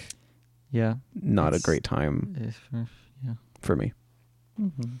and, like, Yeah. not a It's- great time Yeah. for me.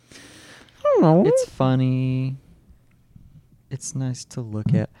 don't know. It's funny. It's nice to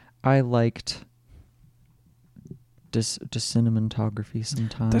look at. I liked just cinematography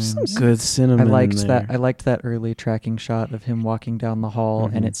sometimes. There's some good cinema. I liked in that. there. I liked that early tracking shot of him walking down the hall,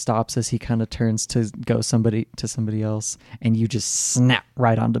 and it stops as he kind of turns to go somebody else, and you just snap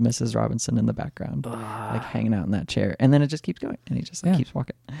right onto Mrs. Robinson in the background, like hanging out in that chair, and then it just keeps going, and he just keeps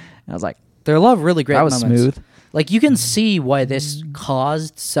walking. And I was like, There are a lot of really great that was moments. smooth. Like, you can see why this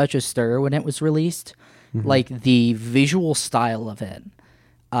caused such a stir when it was released. Like, the visual style of it.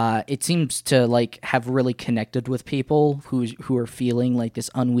 It seems to, like, have really connected with people who are feeling, like, this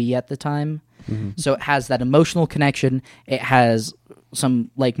ennui at the time. So it has that emotional connection. It has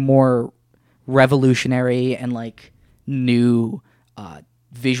some, like, more revolutionary and, like, new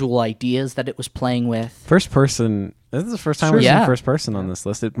visual ideas that it was playing with. First person. This is the first time Sure. we've Yeah. seen first person on this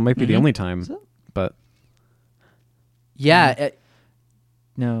list. It might be the only time, but Yeah,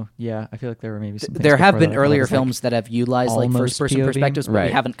 No, yeah, I feel like there were maybe some. there have before been that, but it earlier was, like, films that have utilized like almost first-person POV. perspectives, but we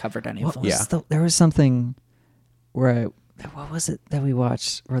Right. haven't covered any of What them. was Yeah. there was something where what was it that we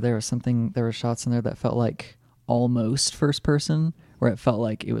watched where there were shots in there that felt like almost first person, where it felt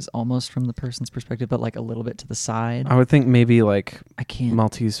like it was almost from the person's perspective, but like a little bit to the side. I would think maybe like I can't.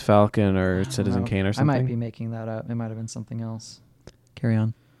 Maltese Falcon or Citizen know. Kane or I something. might be making that up. It might have been something else. Carry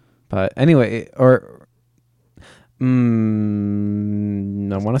on. But anyway, or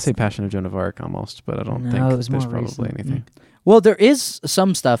I want to say Passion of Joan of Arc almost, but I don't No, think it was there's more probably recent. anything. Well, there is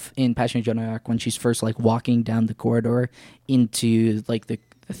some stuff in Passion of Joan of Arc when she's first like walking down the corridor into like the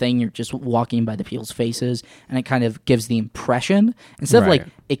thing. You're just walking by the people's faces, and it kind of gives the impression instead of like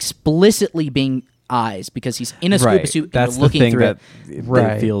Right. explicitly being eyes because he's in a scuba Right. suit and That's you're looking the thing through that it.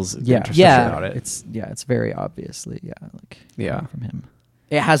 that feels interesting Yeah. about it. It's very obviously like Yeah. from him.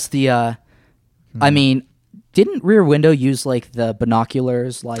 It has the. I mean, didn't Rear Window use like the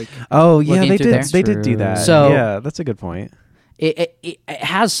binoculars? Like, Oh yeah, looking they through did. there? They did do that. So- yeah, that's a good point. it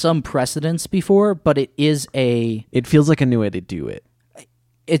has some precedence before, but it is a. It feels like a new way to do it,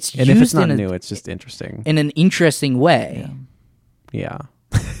 It's and used if it's not in new, it's just interesting. in an interesting way. Yeah.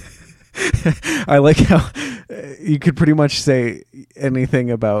 I like how you could pretty much say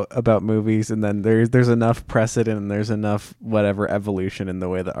anything about movies, and then there's enough precedent and there's enough whatever evolution in the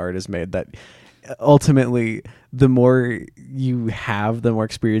way the art is made that ultimately the more you have, the more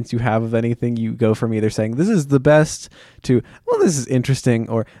experience you have of anything, you go from either saying this is the best to, well, this is interesting,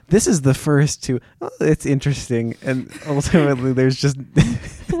 or this is the first to, oh, it's interesting, and ultimately there's just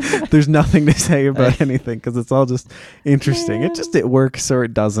there's nothing to say about anything because it's all just interesting. It works or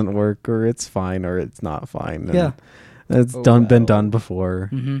it doesn't work, or it's fine or it's not fine. And Yeah. it's been done before.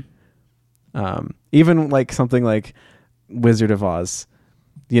 Mm-hmm. Even like something like Wizard of Oz,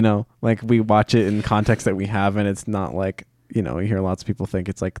 you know, like we watch it in context that we have, and it's not like, you know, you hear lots of people think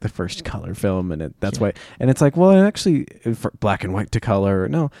it's like the first color film, and that's why, and it's like, well, it actually for black and white to color,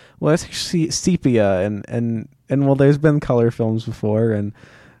 no, well, it's actually sepia, and well, there's been color films before, and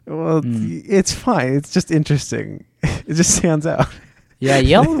well, it's fine, it's just interesting, it just stands out. Yeah,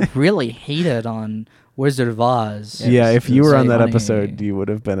 y'all really hated on Wizard of Oz. Yeah, if you were on that funny. episode, you would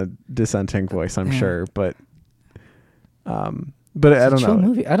have been a dissenting voice, I'm sure, but I don't Chill know.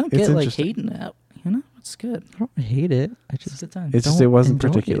 movie. I don't It's get like interesting. hating it. You know, it's good. I don't hate it. I It's a just good time. It's just don't it wasn't enjoy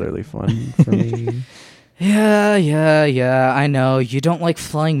it. particularly fun for me. Yeah. I know you don't like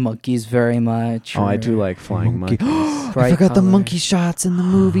flying monkeys very much. Oh, I or do like flying Monkey. monkeys. I bright forgot the colors. monkey shots in the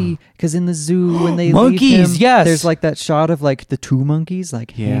movie because in the zoo when they Monkeys, leave him, yes. there's like that shot of like the two monkeys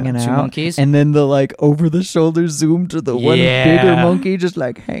like Yeah. hanging Two out, monkeys. and then the like over the shoulder zoom to the one Yeah. bigger monkey just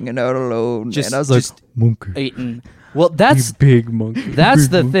like hanging out alone. Just- and I was like, just monkey, Eaten. Well, that's big monkey. that's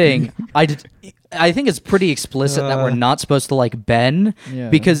the thing. I think it's pretty explicit that we're not supposed to like Ben Yeah.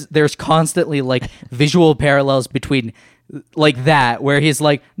 because there's constantly like visual parallels between like that where he's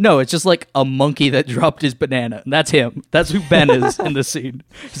like, no, it's just like a monkey that dropped his banana. And that's him. That's who Ben is in the scene.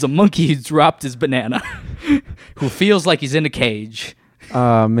 He's a monkey who dropped his banana, who feels like he's in a cage.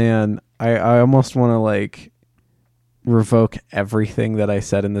 Man, I almost want to like revoke everything that I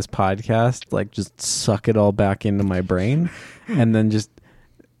said in this podcast, like just suck it all back into my brain, and then just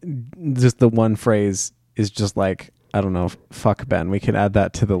the one phrase is just like, I don't know, fuck Ben. We could add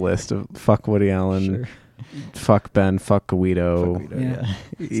that to the list of fuck Woody Allen, Sure. fuck Ben, fuck Guido. Yeah.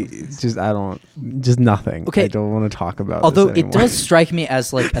 It's just just nothing. Okay. I don't want to talk about. Although this it anymore. does strike me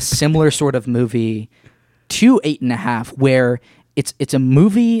as like a similar sort of movie to 8.5, where it's a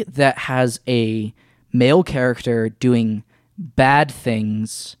movie that has a male character doing bad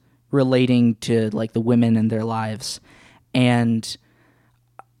things relating to like the women in their lives, and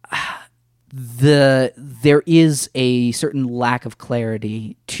there is a certain lack of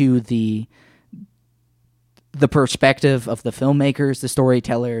clarity to the perspective of the filmmakers, the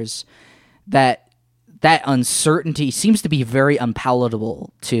storytellers, that uncertainty seems to be very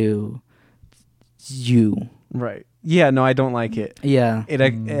unpalatable to you. Right. Yeah, no, I don't like it. Yeah.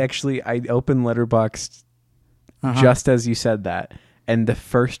 Actually, I opened Letterboxd just as you said that, and the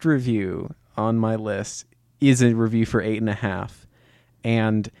first review on my list is a review for 8.5,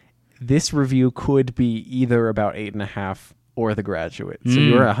 and this review could be either about 8.5 or The Graduate. So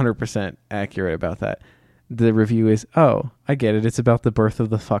you're 100% accurate about that. The review is, oh, I get it. It's about the birth of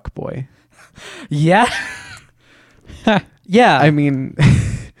the fuckboy. Yeah. Yeah. I mean,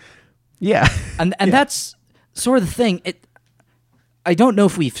 yeah. And that's sort of the thing. I don't know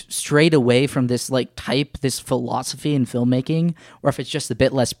if we've strayed away from this this philosophy in filmmaking, or if it's just a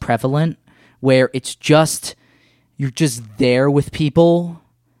bit less prevalent, where it's just you're just there with people,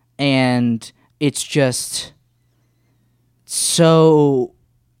 and it's just so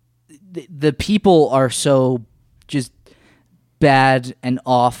the people are so just bad and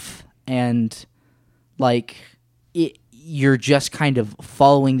off, and you're just kind of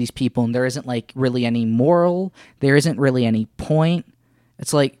following these people, and there isn't really any moral, there isn't really any point.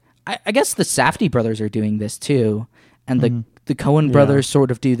 It's I guess the Safdie brothers are doing this too, and the Coen brothers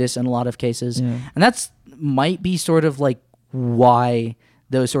sort of do this in a lot of cases, and that's might be sort of why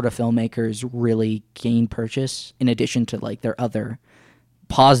those sort of filmmakers really gain purchase, in addition to their other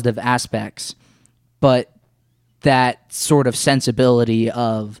positive aspects. But that sort of sensibility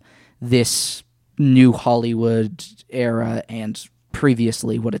of this new Hollywood era and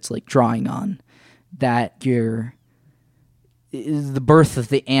previously what it's drawing on, that the birth of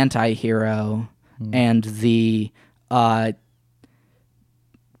the anti-hero and the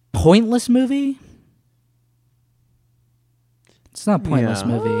pointless movie. It's not a pointless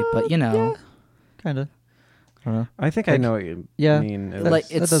movie, but kind of. I don't know. I think I know what you mean.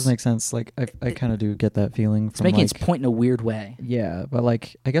 That does make sense. I kind of do get that feeling. It's making its point in a weird way. Yeah, but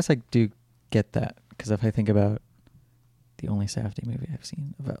I guess I do get that, because if I think about the only Safdie movie I've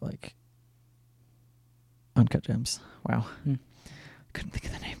seen about Uncut Gems, wow, couldn't think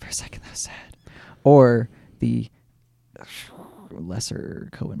of the name for a second. That was sad. Or the lesser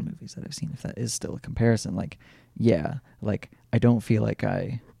Coen movies that I've seen, if that is still a comparison. I don't feel like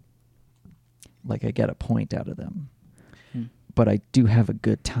I get a point out of them, but I do have a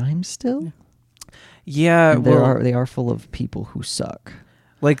good time still. Yeah, and they are full of people who suck.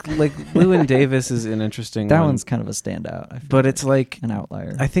 Like Llewyn Davis is an interesting that one. one's kind of a standout. I feel but it's an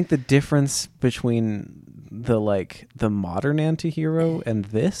outlier. I think the difference between the modern anti-hero and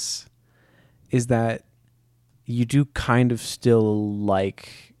this is that you do kind of still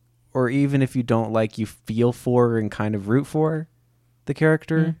or even if you don't you feel for and kind of root for the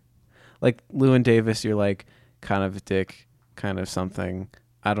character. Like Llewyn Davis, you're kind of a dick, kind of something.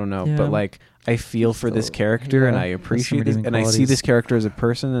 I don't know, but I feel for this character, and I appreciate this, and I see this character as a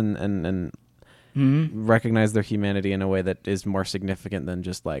person, and recognize their humanity in a way that is more significant than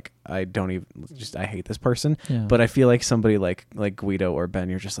just I hate this person. Yeah. But I feel like somebody like Guido or Ben,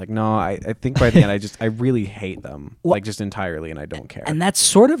 you're just no, I think by the end I really hate them, just entirely, and I don't care. And that's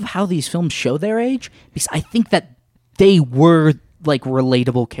sort of how these films show their age, because I think that they were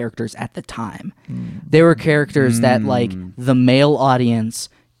relatable characters at the time. They were characters that the male audience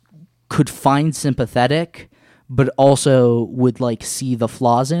could find sympathetic, but also would see the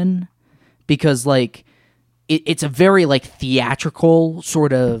flaws in, because it's a very theatrical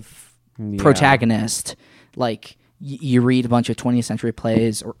sort of protagonist. You read a bunch of 20th century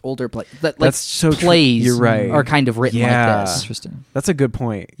plays or older plays that's so plays You're right. are kind of written like this. Interesting. That's a good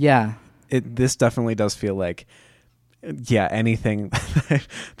point. Yeah. This definitely does feel anything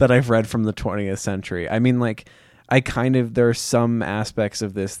that I've read from the 20th century. I mean, there are some aspects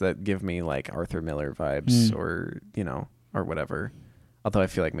of this that give me Arthur Miller vibes, or or whatever. Although I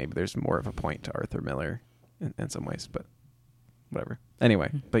feel maybe there's more of a point to Arthur Miller in some ways, but whatever.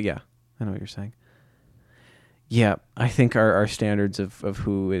 Anyway, but yeah, I know what you're saying. Yeah, I think our standards of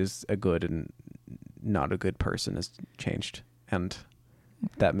who is a good and not a good person has changed, and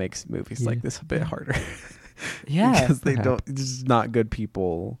that makes movies like this a bit harder. Yeah, because they don't. Just not good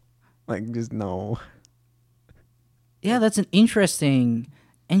people. Just no. Yeah, that's an interesting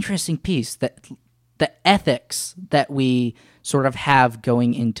piece, that the ethics that we sort of have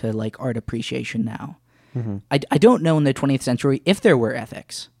going into art appreciation now. I don't know in the 20th century if there were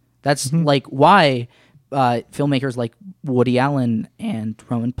ethics. That's why filmmakers like Woody Allen and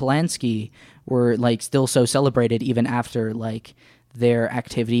Roman Polanski were still so celebrated even after their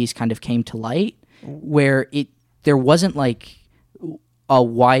activities kind of came to light, where there wasn't a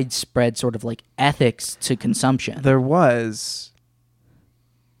widespread sort of like ethics to consumption. There was,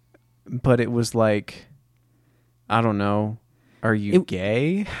 but it was like, I don't know. Are you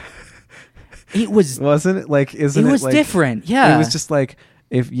gay? It was Wasn't it like? Isn't it? It was like, different. Yeah. It was just like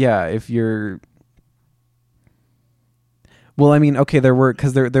if you're. Well, I mean, okay, there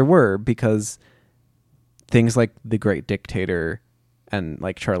were because things like The Great Dictator and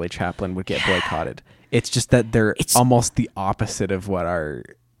like Charlie Chaplin would get boycotted. It's just that it's almost the opposite of what our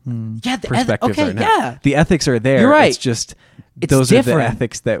perspectives are now. Yeah. The ethics are there. You're right. It's just It's those different. are the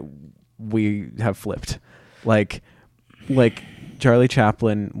ethics that we have flipped. Like Charlie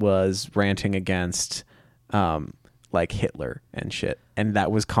Chaplin was ranting against like Hitler and shit, and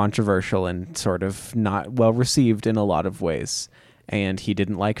that was controversial and sort of not well received in a lot of ways. And he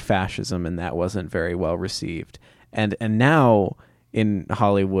didn't like fascism, and that wasn't very well received. And now in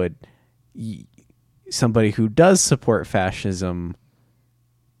Hollywood, somebody who does support fascism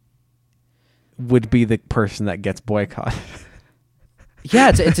would be the person that gets boycotted.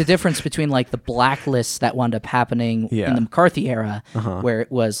 Yeah, it's a difference between like the blacklists that wound up happening in the McCarthy era, where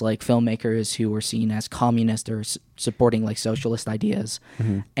it was like filmmakers who were seen as communist or supporting like socialist ideas,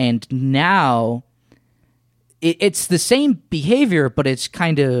 and now it's the same behavior, but it's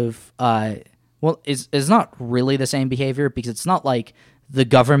kind of it's not really the same behavior because it's not like the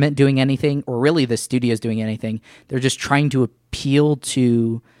government doing anything or really the studios doing anything. They're just trying to appeal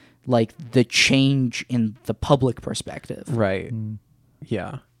to like the change in the public perspective, Right.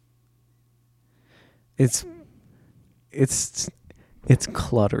 Yeah. It's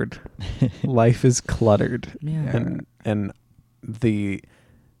cluttered. Life is cluttered. Yeah. And the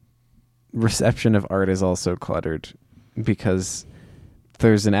reception of art is also cluttered because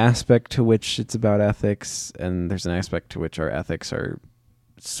there's an aspect to which it's about ethics, and there's an aspect to which our ethics are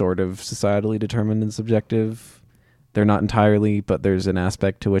sort of societally determined and subjective. They're not entirely, but there's an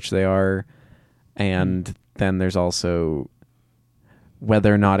aspect to which they are. And then there's also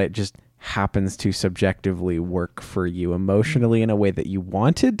whether or not it just happens to subjectively work for you emotionally in a way that you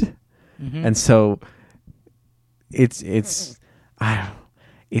wanted. And so it's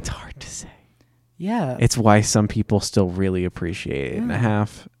hard to say. Yeah. It's why some people still really appreciate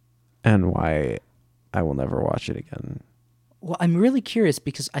 8.5 and why I will never watch it again. Well, I'm really curious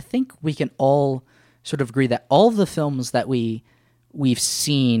because I think we can all sort of agree that all of the films that we've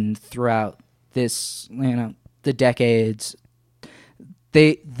seen throughout this, the decades,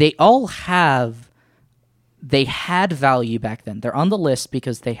 they all had value back then. They're on the list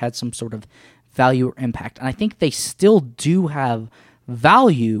because they had some sort of value or impact. And I think they still do have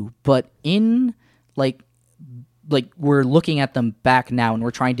value, but in like we're looking at them back now and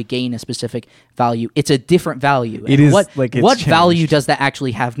we're trying to gain a specific value. It's a different value. It and is what like it's what changed. value does that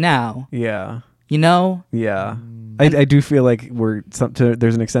actually have now? Yeah. You know? Yeah. I do feel like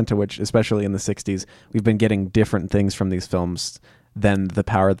there's an extent to which, especially in the 60s, we've been getting different things from these films than the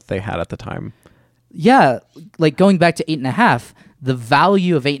power that they had at the time. Yeah, like going back to 8.5, the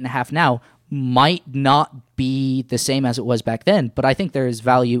value of 8.5 now might not be the same as it was back then, but I think there is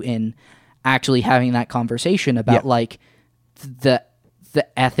value in actually having that conversation about like the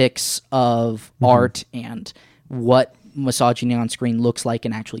ethics of art and what misogyny on screen looks like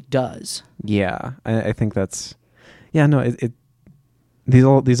and actually does. Yeah, I think that's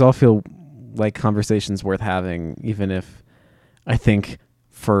these all feel like conversations worth having, even if I think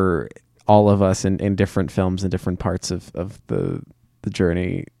for all of us in different films and different parts of the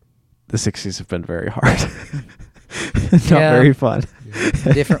journey, the 60s have been very hard. Not very fun.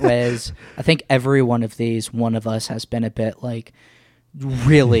 Different ways. I think every one of these, one of us has been a bit like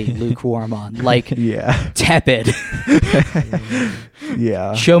really lukewarm on, like tepid.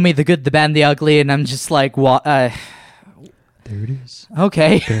 Yeah. Show me the good, the bad, and the ugly, and I'm just like, what? There it is.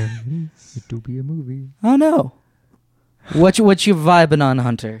 Okay. There it is. It do be a movie. Oh no. What you vibing on,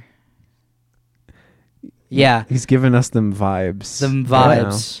 Hunter? Yeah. He's giving us them vibes. Some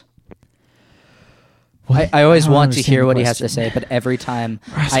vibes. I always want to hear what he has to say, but every time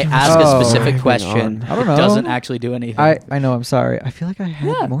I ask a specific question, I don't know. it doesn't actually do anything. I know, I'm sorry. I feel like I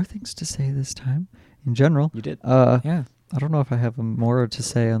had more things to say this time in general. You did. Yeah. I don't know if I have more to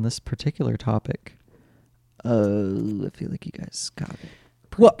say on this particular topic. I feel like you guys got it.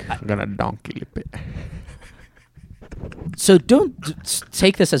 Well, I'm gonna donkey lip it. so don't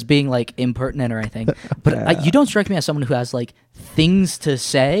take this as being like impertinent or anything, but you don't strike me as someone who has like things to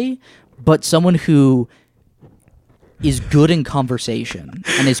say, but someone who is good in conversation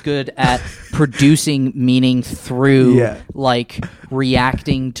and is good at producing meaning through like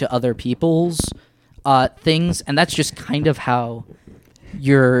reacting to other people's things, and that's just kind of how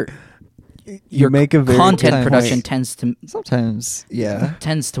your your make a very content good production point. Sometimes, yeah.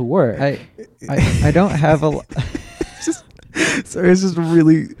 tends to work. I don't have a. Sorry, it's just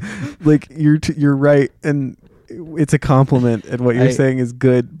really like you're right, and it's a compliment, and what you're saying is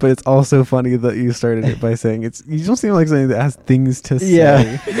good, but it's also funny that you started it by saying you don't seem like something that has things to say.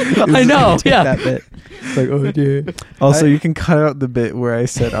 Yeah. I know. Yeah. That bit. It's like, oh dear. Also, you can cut out the bit where I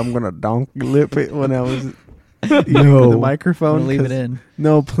said I'm gonna donkey lip it when I was No. the microphone. Leave it in.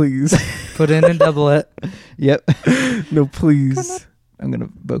 No, please. Put in and double it. Yep. No, please. I'm gonna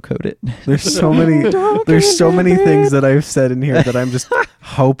vocode it. There's so many. There's so many things that I've said in here that I'm just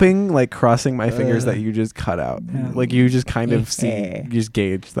hoping, like crossing my fingers, that you just cut out. Yeah. Like you just kind of see, just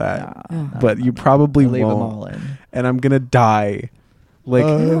gauge that. Nah, But you probably I'll leave them won't. all in. And I'm gonna die. Like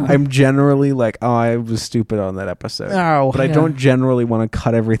I'm generally like, oh, I was stupid on that episode. Oh, But I yeah. don't generally want to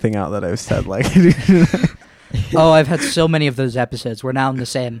cut everything out that I've said. Like, Oh, I've had so many of those episodes. We're now in the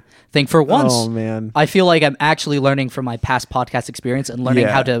same thing. For once, oh man, I feel like I'm actually learning from my past podcast experience and learning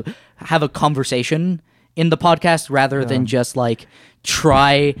Yeah. how to have a conversation in the podcast rather than just like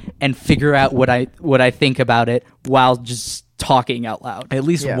try and figure out what I think about it while just talking out loud. at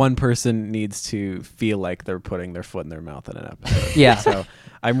least Yeah. one person needs to feel like they're putting their foot in their mouth in an episode. Yeah. So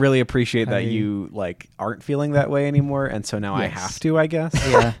I really appreciate that you like aren't feeling that way anymore, and so now I Yes. have to, I guess.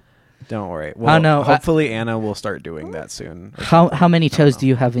 Yeah. Don't worry. Well, no, hopefully Anna will start doing that soon. How many toes do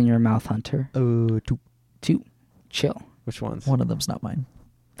you have in your mouth, Hunter? Oh, two. 2. Chill. Which ones? One of them's not mine.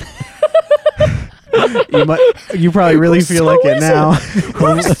 You probably really feel like it now.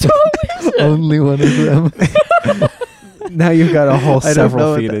 Only one of them. Now you've got a whole I don't know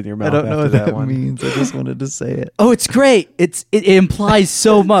several what feet that- in your mouth. I don't know after what that that one. means. I just wanted to say it. Oh, it's great. It implies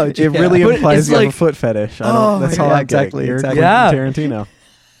so much. It really But implies it's you like, have a foot fetish. Oh, That's all yeah, I'm getting. exactly, You're exactly. Quentin Yeah. Tarantino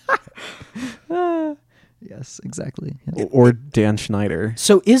Yes, exactly. Yeah. or Dan Schneider.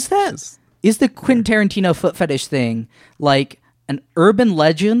 So is the Quentin Tarantino foot fetish thing like an urban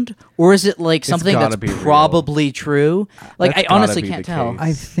legend, or is it like something gotta that's be real. probably true? Like That's I honestly gotta be can't the tell. case.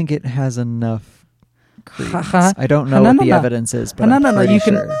 I think it has enough credence. Ha-ha. I don't know No, what no, the no. evidence is, but no, I'm no, no. pretty You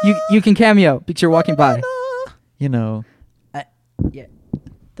can sure. you can cameo because you're walking by. You know, Yeah.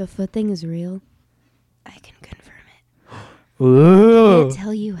 The foot thing is real. I can confirm it. Ooh. Can't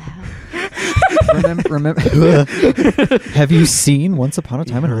tell you how. remember have you seen Once Upon a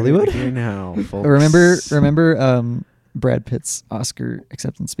Time in Hollywood? Here now, folks. Remember Brad Pitt's Oscar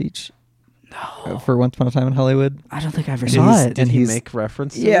acceptance speech? No. For Once Upon a Time in Hollywood? I don't think I ever And saw he's- it. Did he he's- make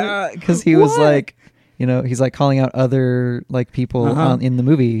reference to Yeah, it? because he was What? like, he's like calling out other like people Uh-huh. in the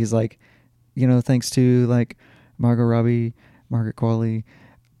movie. He's like, thanks to like Margot Robbie, Margaret Qualley's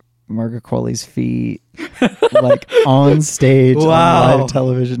feet, like on stage Wow. on live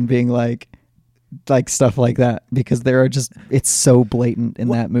television, being like stuff like that, because there are just it's so blatant in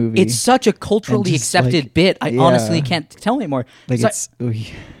that movie. It's such a culturally And just, accepted like, bit. I yeah. honestly can't tell anymore. like So it's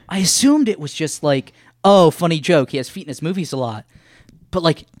I assumed it was just like, oh, funny joke. He has feet in his movies a lot, but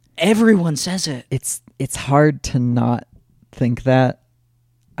like everyone says it. it's hard to not think that.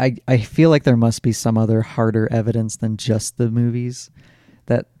 I feel like there must be some other harder evidence than just the movies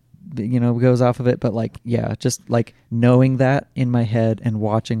that goes off of it, but like just like knowing that in my head and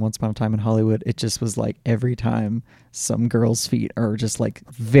watching Once Upon a Time in Hollywood, it just was like every time some girl's feet are just like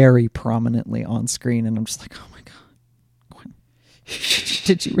very prominently on screen, and I'm just like, oh my god,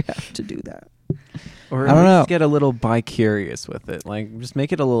 did you have to do that? Or I don't know. Just get a little bi-curious with it. Like, just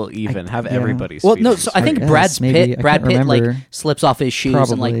make it a little even. Have yeah. everybody's Well, feet no. on So I think Yes, Brad maybe. Pitt, I Brad can't Pitt, like remember. slips off his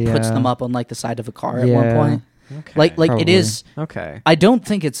shoes and like Probably, puts yeah. them up on like the side of a car at one Yeah. point. Okay. Like it Probably. is. Okay. I don't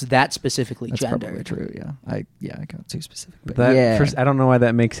think it's that specifically That's probably gendered. true. Yeah, I got too specific, but That yeah. first, I don't know why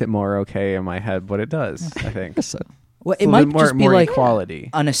that makes it more okay in my head, but it does. I think So Well, It's it a might little bit just be more like equality.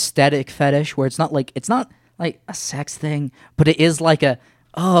 an aesthetic fetish where it's not like a sex thing, but it is like a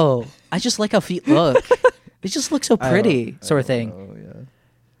I just like how feet look. They just look so pretty, sort of thing. Oh yeah.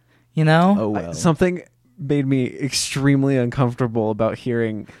 You know? Oh well. Something made me extremely uncomfortable about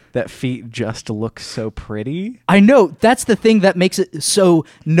hearing that feet just look so pretty. I know that's the thing that makes it so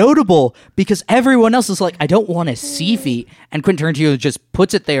notable because everyone else is like, I don't want to see feet, and Quentin Tarantino just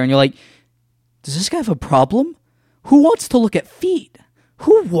puts it there, and you're like, does this guy have a problem? Who wants to look at feet?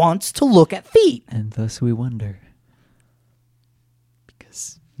 Who wants to look at feet? And thus we wonder,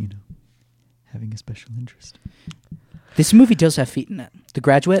 because having a special interest. This movie does have feet in it. The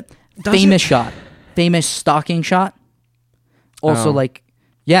Graduate, Does famous it? shot, famous stalking shot. Also, Oh.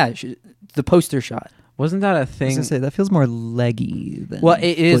 the poster shot. Wasn't that a I was thing? gonna say that feels more leggy than Well,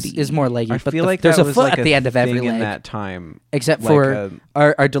 it footy. is more leggy, I but feel like there's that a was foot like at the a end of every thing in leg, that time. except like for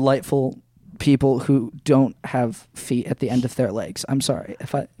a- our delightful people who don't have feet at the end of their legs. I'm sorry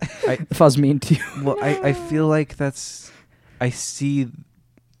if I was mean to you. Well, I feel like I see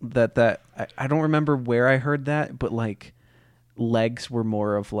that I don't remember where I heard that, but like legs were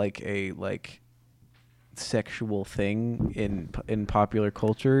more of like a sexual thing in popular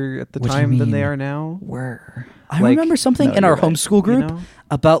culture at the What do you time than they mean? are now. Were. I Like- remember something No, in our you're right. homeschool group You know?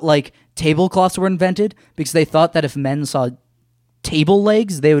 about like tablecloths were invented because they thought that if men saw table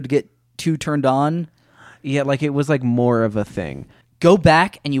legs, they would get too turned on. Yeah, like it was like more of a thing. Go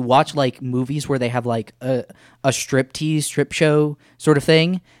back and you watch like movies where they have like a strip show sort of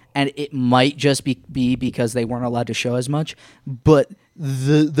thing, and it might just be because they weren't allowed to show as much, but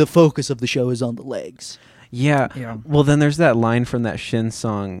the focus of the show is on the legs. Yeah. Yeah. Well, then there's that line from that Shin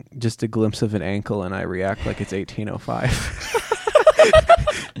song, "Just a glimpse of an ankle, and I react like it's 1805."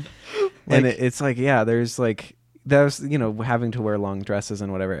 And it's like, yeah, there's like that was having to wear long dresses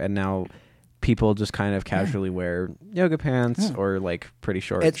and whatever, and now people just kind of casually wear yoga pants or like pretty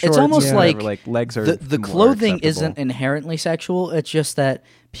short. It's shorts almost or whatever. like legs are the more clothing acceptable. isn't inherently sexual. It's just that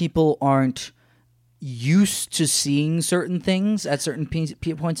people aren't used to seeing certain things at certain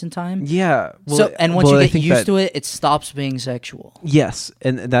points in time. Yeah. Well, So and once well, I you get think used that- to it, it stops being sexual. Yes,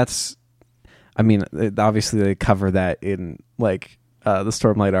 and that's. I mean, obviously they cover that in like the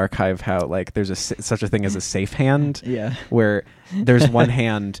Stormlight Archive. How like there's such a thing as a safe hand. Yeah. Where there's one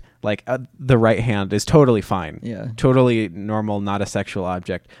hand, like the right hand is totally fine. Yeah. Totally normal, not a sexual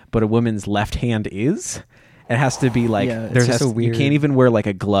object. But a woman's left hand is. It has to be like Yeah, it's there's just a you weird- can't even wear like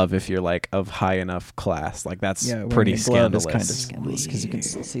a glove if you're like of high enough class. Like that's Yeah, pretty wearing a glove scandalous. is kind of scandalous because you can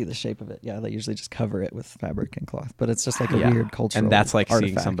still see the shape of it. Yeah, they usually just cover it with fabric and cloth, but it's just like a Yeah. weird cultural. And that's like seeing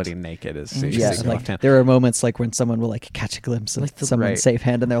artifact. somebody naked is Yeah, seeing Yeah, the and, left like hand. there are moments like when someone will like catch a glimpse of Like the- someone's Right. safe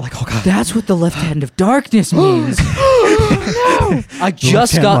hand, and they're like, "Oh god, That's what the left hand of darkness means. I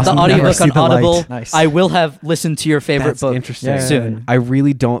just hand got the must never audiobook see on the light. Audible. Nice. I will have listened to your favorite That's book interesting. Yeah. soon. I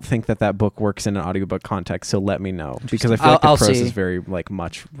really don't think that book works in an audiobook context, so let me know because I feel like the I'll prose see. is very like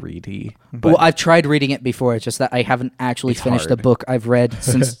much ready. But Well, I've tried reading it before. It's just that I haven't actually It's finished a hard. book I've read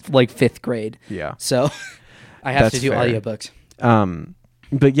since like 5th grade. yeah. So I have That's to do fair. audiobooks.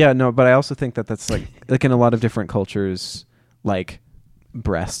 But yeah, no, but I also think that's like in a lot of different cultures, like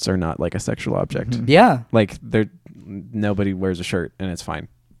breasts are not like a sexual object. Mhm. Yeah. Like nobody wears a shirt and it's fine.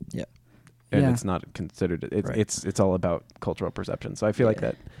 Yeah. And Yeah. it's not considered. Right. It's all about cultural perception. So I feel like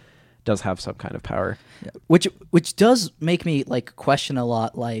Yeah. that does have some kind of power. Which does make me like question a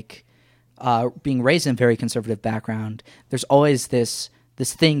lot, like being raised in a very conservative background, there's always this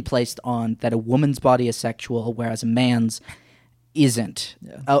thing placed on that a woman's body is sexual whereas a man's isn't.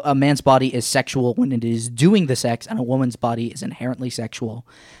 Yeah. A man's body is sexual when it is doing the sex, and a woman's body is inherently sexual.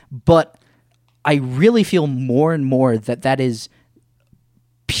 But I really feel more and more that is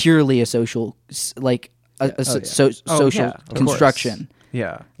purely a social like social yeah, of construction. course.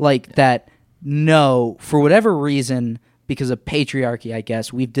 Yeah. Like that, no, for whatever reason, because of patriarchy, I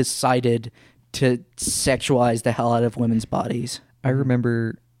guess, we've decided to sexualize the hell out of women's bodies. I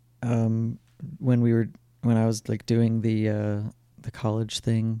remember when I was like doing the college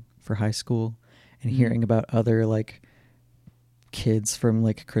thing for high school and hearing about other like kids from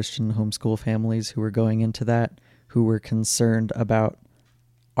like Christian homeschool families who were going into that, who were concerned about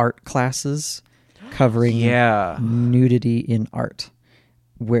art classes covering Yeah. nudity in art,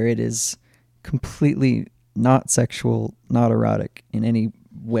 where it is completely not sexual, not erotic in any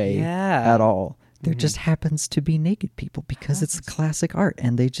way Yeah. at all. There just happens to be naked people because it's classic art,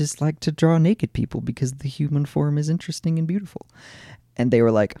 and they just like to draw naked people because the human form is interesting and beautiful. And they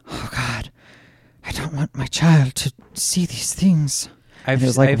were like, "Oh God, I don't want my child to see these things." I've, it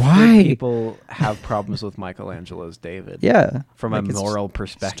was like, I've why? heard people have problems with Michelangelo's David. Yeah, From like a it's moral It's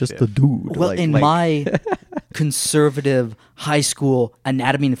perspective. just a dude. Well, Like- in like- my conservative high school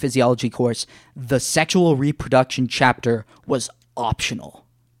anatomy and physiology course, the sexual reproduction chapter was optional.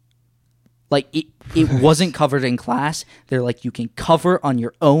 Like it wasn't covered in class. They're like, you can cover on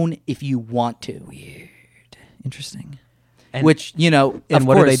your own if you want to. Interesting. And- Which, you know, And of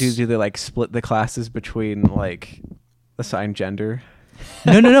what course, do they do? Do they like split the classes between like assigned gender?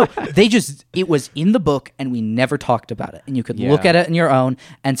 No. It was in the book and we never talked about it. And you could look Yeah. at it on your own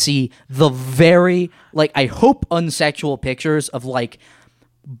and see the very, like, I hope unsexual pictures of, like,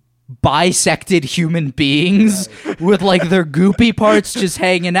 bisected human beings with, like, their goopy parts just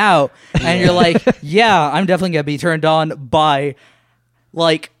hanging out. And you're like, yeah, I'm definitely going to be turned on by,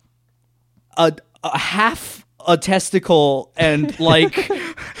 like, a half a testicle and, like...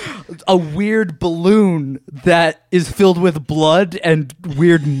 a weird balloon that is filled with blood and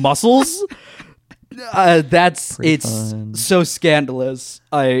weird muscles. Pretty It's fun. so scandalous.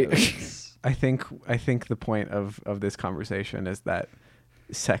 I think the point of this conversation is that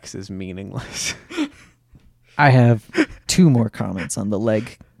sex is meaningless. I have 2 more comments on the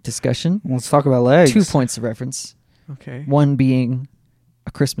leg discussion. Let's talk about legs. 2 points of reference. Okay. One being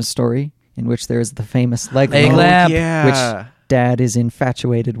A Christmas Story, in which there is the famous leg Leg lamp, lamp. Yeah. which Dad is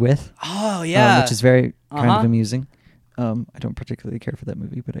infatuated with, Oh yeah, which is very kind Uh-huh. of amusing. I don't particularly care for that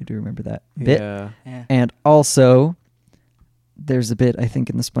movie, but I do remember that bit. Yeah. yeah. And also, there's a bit, I think,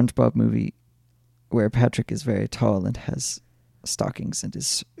 in the SpongeBob movie where Patrick is very tall and has stockings and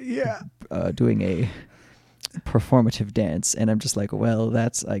is Yeah. doing a performative dance. And I'm just like, well,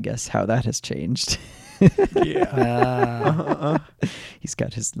 that's, I guess, how that has changed. Yeah. He's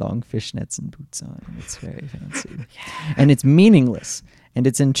got his long fishnets and boots on. And it's very fancy. And it's meaningless. And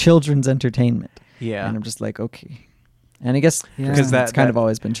it's in children's entertainment. Yeah. And I'm just like, okay. And I guess Yeah. because Because it's kind of that-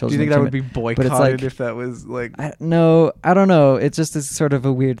 always been Do you children's think that would entertainment. be but it's boycotted like- if that was like? I don't know. It's just this sort of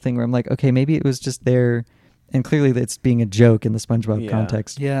a weird thing where I'm like, okay, maybe it was just there, and clearly it's being a joke in the SpongeBob Yeah.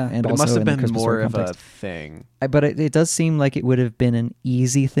 context. Yeah. and But it also must have in the been Christmas more Story of a context. thing. But it does seem like it would have been an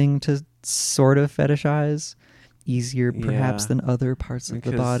easy thing to sort of fetishize, easier perhaps Yeah. than other parts of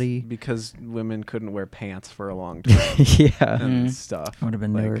the body. Because women couldn't wear pants for a long time Yeah, and Mhm. stuff. would have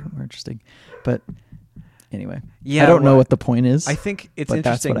been Like, more interesting. But anyway, Yeah, I don't know well, what the point is. I think it's but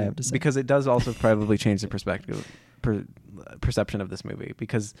that's interesting what I have to say. because it does also probably change the perception of this movie,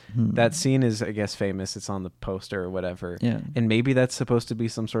 because that scene is, I guess, famous. It's on the poster or whatever. Yeah. And maybe that's supposed to be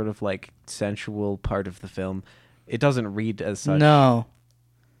some sort of like sensual part of the film. It doesn't read as such. No.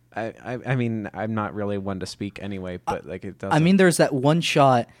 I mean, I'm not really one to speak anyway, but like it does. I mean, there's that one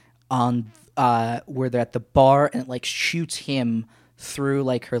shot on where they're at the bar and it like shoots him through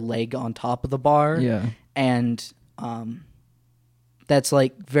like her leg on top of the bar. Yeah. And that's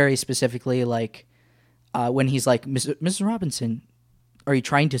like very specifically like when he's like, Mrs. Robinson, are you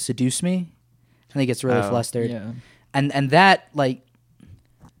trying to seduce me? And he gets really Oh. flustered. Yeah. And that like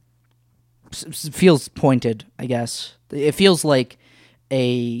feels pointed, I guess. It feels like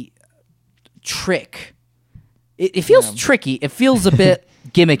a trick. It feels tricky. It feels a bit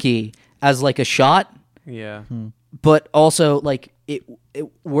gimmicky as like a shot, yeah. but also like it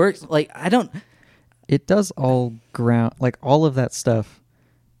works. Like I don't. It does all ground, like all of that stuff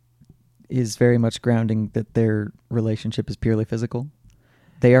is very much grounding that their relationship is purely physical.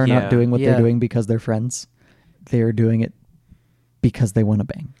 They are Yeah. not doing what Yeah. they're doing because they're friends. They are doing it because they want to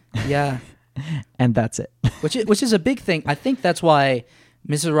bang. Yeah, And that's it. which is a big thing. I think that's why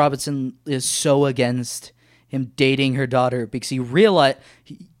Mrs. Robinson is so against him dating her daughter, because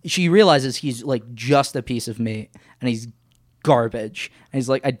she realizes he's like just a piece of meat and he's garbage, and he's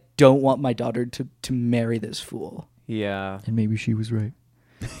like, I don't want my daughter to marry this fool. Yeah. And maybe she was right.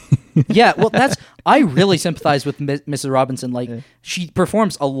 Yeah, well, I really sympathize with Mrs. Robinson. Like, Yeah. she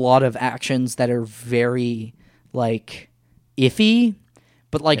performs a lot of actions that are very like iffy,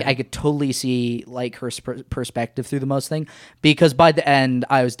 but like I could totally see like her perspective through the most thing, because by the end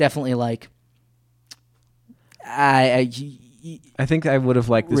I was definitely like, I think I would have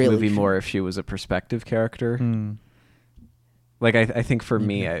liked this Really movie should- more if she was a perspective character. Like I think for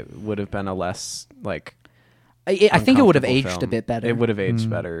me, I would have been a less like. I think it would have uncomfortable aged a film. bit better. It would have aged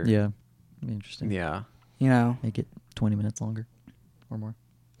better. Yeah. Interesting. Yeah. you know. Make it 20 minutes longer or more.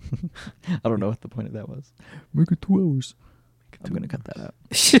 I don't know what the point of that was. Make it 2 hours. I'm going to cut that out.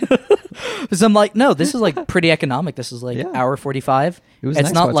 Because I'm like, no, this is like pretty economic. This is like Yeah. hour 45. It was It's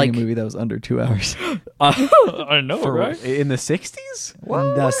nice not watching like a movie that was under 2 hours. I know, In the 60s? In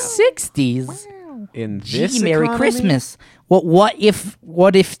the 60s. In this Gee, Merry economy? Christmas. What if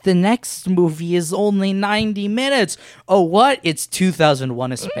the next movie is only 90 minutes? Oh, what? It's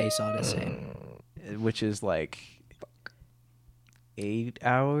 2001: A Space Odyssey. Which is like 8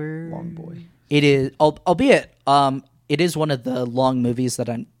 hours. Long boy. It is, albeit, it is one of the long movies that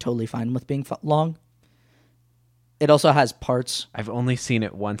I'm totally fine with being long. It also has parts. I've only seen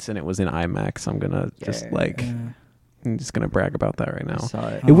it once, and it was in IMAX. I'm gonna I'm just gonna brag about that right now. Saw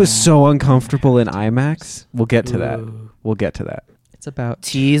it. It was so uncomfortable in IMAX. We'll get to that. Ooh. We'll get to that. It's about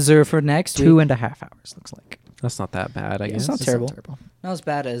Teaser for next week. 2.5 hours, looks like. That's not that bad, I Yeah, guess. it's not It's terrible. Not as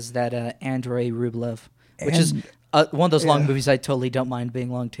bad as that Andrei Rublev, which is And- one of those long movies I totally don't mind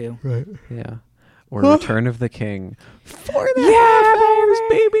being long too. Yeah. Or Return of the King. 4.5 hours,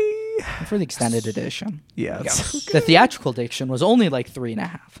 baby. For the extended edition. Yes. The theatrical edition was only like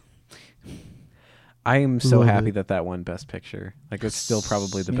 3.5. I am so Love happy it. that won Best Picture. Like, it's still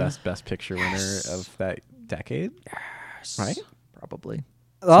probably the best Picture winner of that decade. Right? Probably.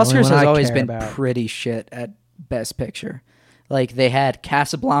 The the only Oscars one has I always care been about. pretty shit at Best Picture. Like, they had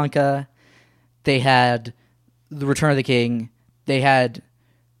Casablanca, they had The Return of the King, they had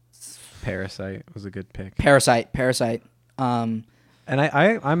Parasite was a good pick. Parasite. And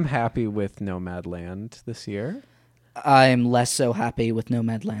I'm happy with Nomadland this year. I'm less so happy with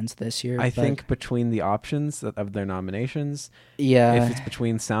Nomadlands this year. I but think between the options of their nominations, yeah, if it's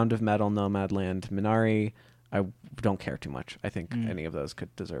between Sound of Metal, Nomadland, Minari, I don't care too much. I think any of those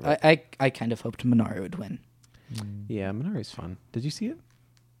could deserve it. I kind of hoped Minari would win. Yeah, Minari's fun. Did you see it?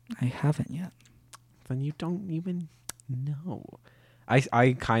 I haven't yet. Then you don't even know.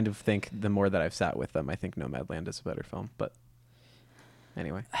 I kind of think the more that I've sat with them, I think Nomadland is a better film. But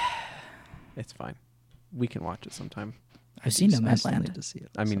anyway, it's fine. We can watch it sometime. I've seen I still need Nomadland. to see it.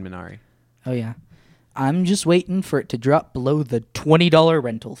 I mean Minari. Oh yeah, I'm just waiting for it to drop below the $20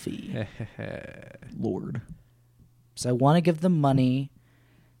 rental fee. Lord. So I want to give them money,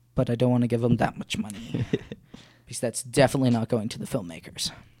 but I don't want to give them that much money because that's definitely not going to the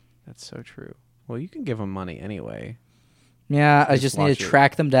filmmakers. That's so true. Well, you can give them money anyway. Yeah, I Just just need watch to it.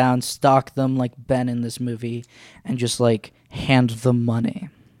 track them down, stalk them like Ben in this movie, and just like hand them money.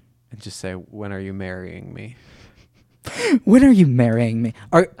 And just say, when are you marrying me? When are you marrying me?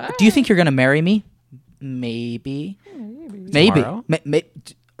 Do you think you're gonna marry me? Maybe. Tomorrow?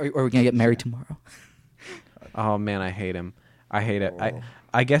 Are we gonna get married tomorrow? Oh man, I hate him. I hate it.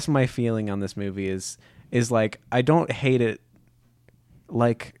 I guess my feeling on this movie is like I don't hate it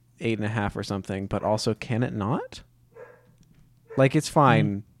like 8.5 or something, but also can it not? Like it's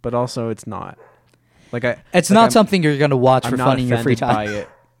fine, but also it's not. It's not something you're gonna watch for fun in your free time. By it,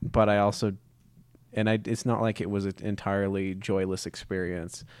 but I also, it's not like it was an entirely joyless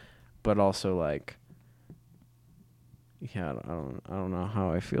experience, but also like, yeah, I don't know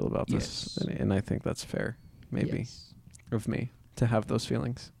how I feel about this, Yes. and I think that's fair, maybe, Yes. of me to have those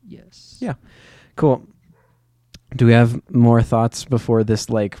feelings. Yes. Yeah. Cool. Do we have more thoughts before this,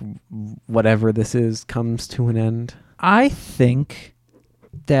 like, whatever this is, comes to an end? I think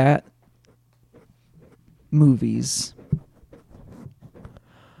that movies.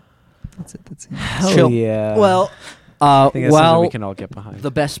 That's it. That's it. Hell Chill. yeah. Well, I think that's something we can all get behind. the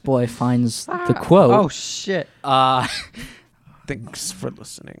best boy finds the quote. Oh shit. Thanks for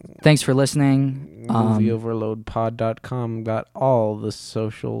listening. Thanks for listening. MovieOverloadPod.com got all the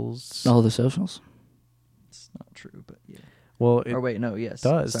socials. All the socials. It's not true, but yeah. Well, it Or wait, no, yes.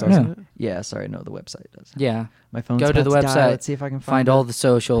 does, Sorry. doesn't it? Yeah, sorry, no, the website does. Yeah. My phone's Go to about the die. website, Let's see if I can Find it. all the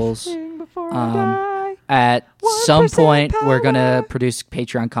socials. Before At 1% some point, we're power. gonna produce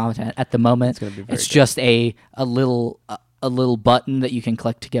Patreon content. At the moment, It's gonna be very it's good. just a little button that you can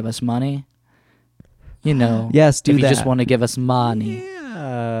click to give us money. You know, Yes, do if you that. just want to give us money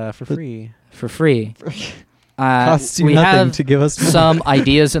Yeah, for free. for free. Costs you We nothing have to give us money. some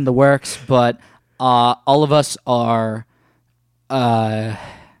ideas in the works, but all of us are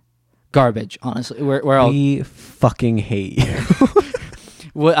garbage. Honestly, we're all We fucking hate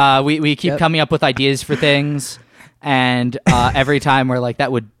you. we keep Yep. coming up with ideas for things, and every time we're like,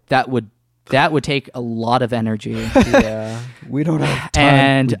 that would take a lot of energy, Yeah. We don't have time.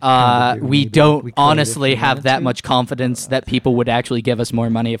 and We kinda do. we need it. don't We could if honestly we have wanted that to. much confidence that people would actually give us more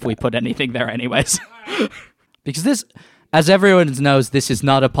money if we put anything there, anyways. Because this, as everyone knows, this is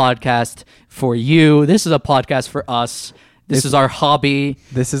not a podcast for you. This is a podcast for us. This is our hobby.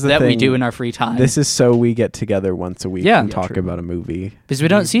 This is the that we thing. do in our free time. This is so we get together once a week Yeah. and Yeah, talk true. about a movie. because we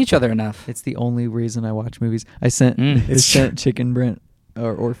don't see each other enough. It's the only reason I watch movies. I sent It's sent Chicken Brent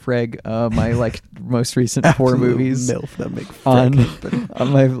or Freg my like most recent 4 movies. MILF that make On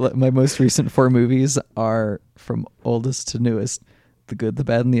frick. my most recent 4 movies are from oldest to newest: The Good, the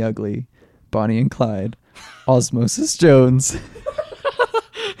Bad, and the Ugly, Bonnie and Clyde, Osmosis Jones,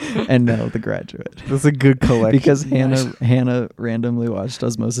 and now The Graduate. That's a good collection. Because Hannah randomly watched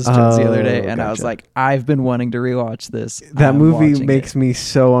Osmosis Jones the other day, Oh, and I was gotcha. like, I've been wanting to rewatch this. that I'm movie watching makes it. me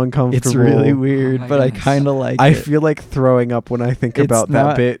so uncomfortable. It's really weird, my but I goodness. kind of like I it. feel like throwing up when I think It's about that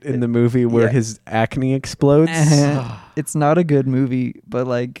not- bit in the movie where yeah. his acne explodes. It's not a good movie, but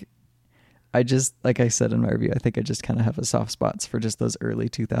like I just, like I said in my review, I think I just kind of have a soft spots for just those early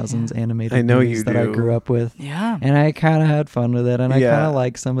 2000s animated I know movies you that I do. grew up with. Yeah. And I kind of had fun with it, and I Yeah. kind of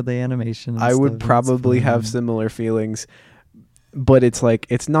like some of the animation. And I would stuff. It's probably have fun. similar feelings, but it's like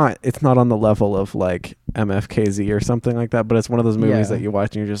it's not on the level of like MFKZ or something like that. But it's one of those movies Yeah. that you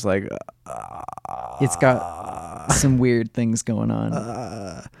watch and you're just like, It's got some weird things going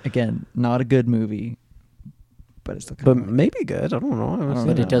on. Again, not a good movie, but it's still kind but of maybe good. I don't know. I haven't don't seen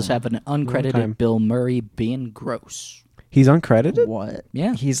But it. it does have an time. uncredited Bill Murray being gross. He's uncredited. what?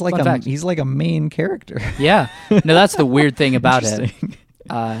 Yeah. He's like Fun fact. he's like a main character. Yeah. No, that's the weird thing about it. Interesting.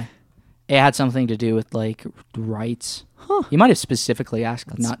 It had something to do with like rights. He might have specifically asked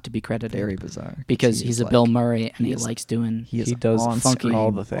That's not to be credited Very bizarre. because he he's is a Bill like- Murray and he is- likes doing He does on funky- screen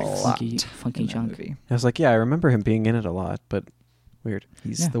all the things. a lot funky in that junk. movie. I was like, yeah, I remember him being in it a lot, but weird.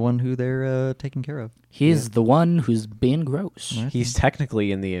 He's Yeah. the one who they're taking care of. He's the one who's being gross Right? He's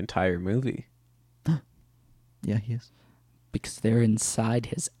technically in the entire movie. Yeah, he is. because they're inside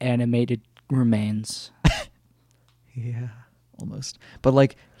his animated remains. Yeah. Almost. But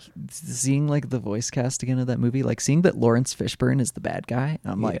like seeing like the voice cast again of that movie, like seeing that Lawrence Fishburne is the bad guy,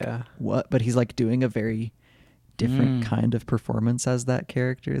 I'm like, Yeah. what? But he's like doing a very different kind of performance as that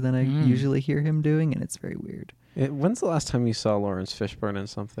character than I usually hear him doing, and it's very weird. When's the last time you saw Lawrence Fishburne in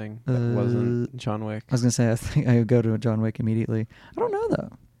something that wasn't John Wick? I was gonna say I think I would go to John Wick immediately. I don't know though.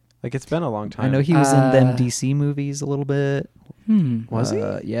 Like, it's been a long time. I know he was in them Uh, DC movies a little bit. Was he?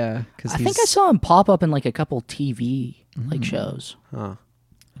 Yeah, because I think I saw him pop up in like a couple TV like Mm. shows. Huh.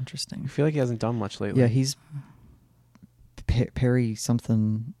 I Interesting. feel like he hasn't done much lately. Yeah, he's Perry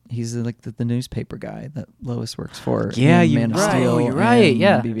something. He's like the newspaper guy that Lois works for. Yeah, in you're Man of right. Steel Oh, you're right, and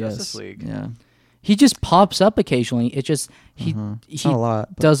yeah. BBS. Justice League. Yeah, He just pops up occasionally. It just he It's he not a lot.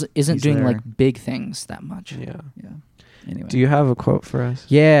 But isn't he's doing there. like big things that much. Yeah. Yeah. Anyway. Do you have a quote for us?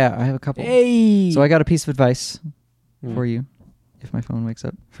 Yeah, I have a couple. Hey, So I got a piece of advice Mm. for you. If my phone wakes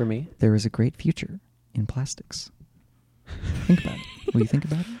up, For me? there is a great future in plastics. Think about it. Will you think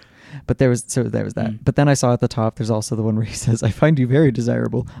about it? But there was that. Mm. But then I saw at the top, there's also the one where he says, "I find you very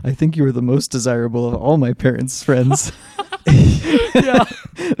desirable. I think you are the most desirable of all my parents' friends." Yeah.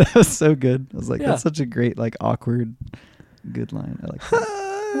 That was so good. I was like, Yeah. that's such a great, like, awkward, good line. I like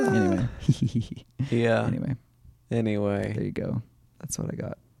that. Anyway. Yeah. Anyway, there Anyway, you go. That's what I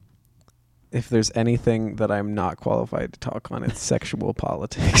got. if there's anything that I'm not qualified to talk on, it's sexual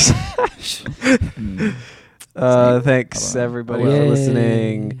politics. Thanks, everybody, for Yay.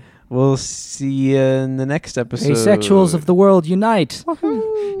 listening. We'll see you in the next episode. Asexuals of the world unite.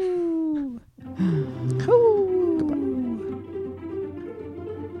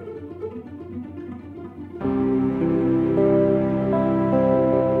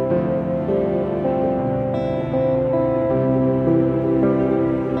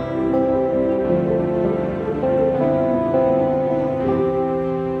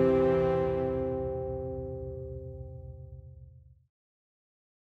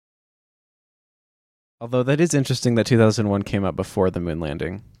 Although that is interesting that 2001 came out before the moon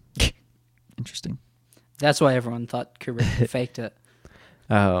landing. Interesting. That's why everyone thought Kubrick faked it.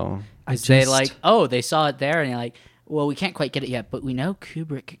 Oh. They they saw it there, and you're like, well, we can't quite get it yet, but we know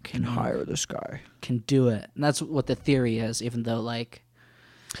Kubrick can this guy. can do it, and that's what the theory is. Even though, like,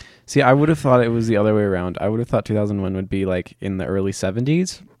 See, I would have thought it was the other way around. I would have thought 2001 would be like in the early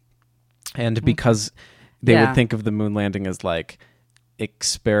 70s. And because they Yeah. would think of the moon landing as like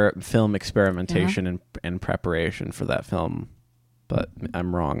film experimentation and preparation for that film. But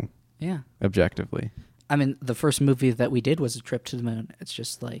I'm wrong, yeah, objectively. I mean, the first movie that we did was a trip to the moon. It's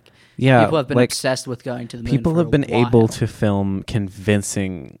just like Yeah, people have been like obsessed with going to the moon. people for have a been while. able to film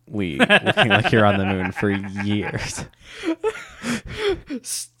convincingly looking like you're on the moon for years.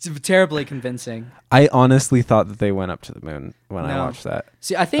 Terribly convincing. I honestly thought that they went up to the moon when I No. watched that.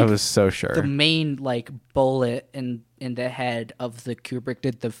 See, I think I was so sure. the main like bullet in the head of the Kubrick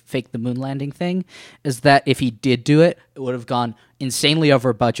did the fake the moon landing thing is that if he did do it, it would have gone insanely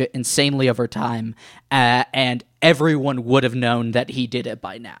over budget, insanely over time, and everyone would have known that he did it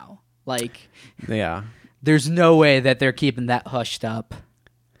by now. Like, Yeah, there's no way that they're keeping that hushed up.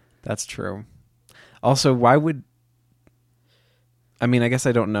 that's true. Also, why would... I mean, I guess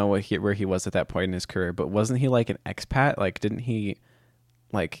I don't know where he was at that point in his career, but wasn't he like an expat? Like, didn't he...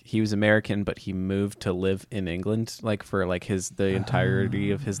 Like, he was American, but he moved to live in England, like, for, like, the entirety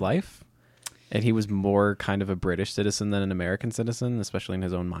of his life? And he was more kind of a British citizen than an American citizen, especially in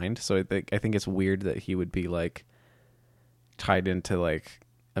his own mind. So I think it's weird that he would be, like, tied into, like,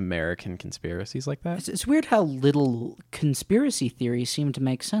 American conspiracies like that. It's weird how little conspiracy theories seem to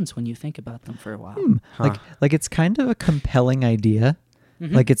make sense when you think about them for a while. Like it's kind of a compelling idea.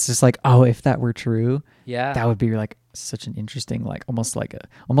 Like it's just like, oh, if that were true, Yeah. that would be like such an interesting, like almost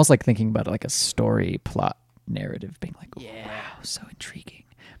like thinking about it like a story plot narrative, being like, Yeah. wow, so intriguing.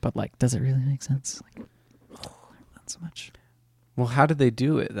 But like, does it really make sense? Like, not so much. Well, how did they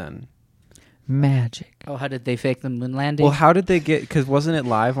do it then? Magic. Oh, how did they fake the moon landing? Well, how did they get... Because wasn't it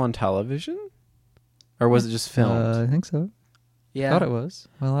live on television? Or was it just filmed? I think so. yeah. Thought it was.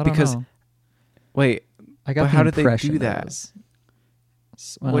 Well, I don't Because- know. Wait, I got but the how did they impression do that it that?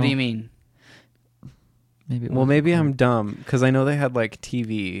 was- What do you mean? Maybe. It well, was maybe I'm recorded. dumb, because I know they had, like,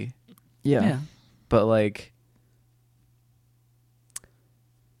 TV, Yeah. but, like...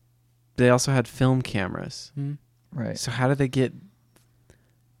 they also had film cameras. Right. So how did they get?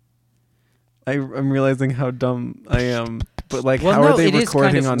 I'm realizing how dumb I am. But like, Well, how no, are they it is kind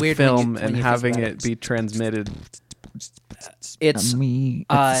recording of on weird when you- film when and you think having about it it. be transmitted? It's me.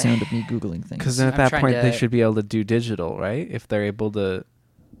 That's the sound of me googling things. Because at I'm that trying point, they to- should be able to do digital, right? If they're able to.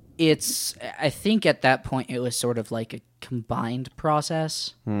 I think at that point it was sort of like a combined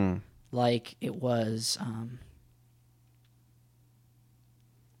process. Like it was.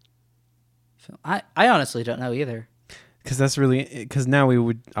 I honestly don't know either. Because that's really. Because now we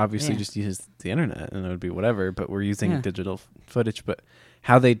would obviously Yeah. just use the internet and it would be whatever, but we're using Yeah. digital footage. But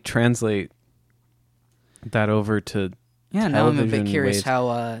how they translate that over to. Yeah, now I'm a bit television curious waves. how.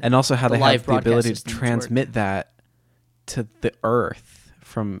 And also how the they live have the ability broadcast to systems transmit that to the Earth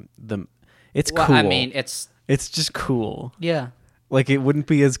from the. It's well, cool. I mean, it's just cool. yeah. Like it wouldn't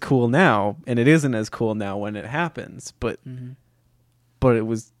be as cool now, and it isn't as cool now when it happens. But it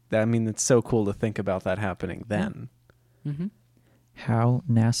was. I mean, it's so cool to think about that happening then. Mm-hmm. How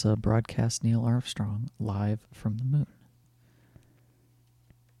NASA broadcast Neil Armstrong live from the moon.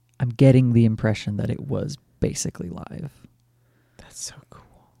 I'm getting the impression that it was basically live. That's so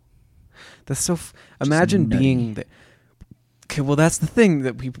cool. That's so. Imagine nutty. being the. Okay, well, that's the thing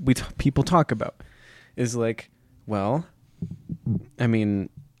that people talk about, is like, well, I mean,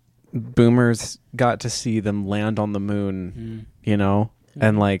 boomers got to see them land on the moon, you know,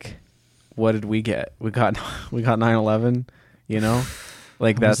 and like, what did we get? We got 9/11, you know,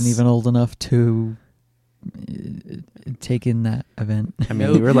 like I that's wasn't even old enough to take in that event. I mean,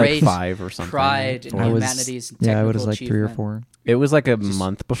 No you were like great 5 or something. pride in Or- humanities. And I was technical like 3 or achievement. 4. It was like a Just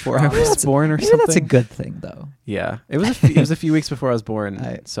month before I trauma. was born or Maybe something. that's a good thing, though. Yeah, it was a few weeks before I was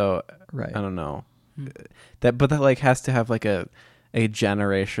born. So Right. I don't know. But that like has to have like a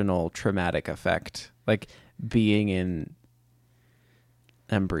generational traumatic effect, like being in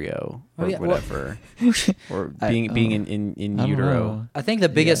embryo or Oh, yeah, well- whatever, or being in I don't utero. know. I think the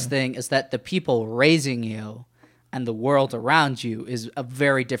biggest Yeah. thing is that the people raising you and the world around you is a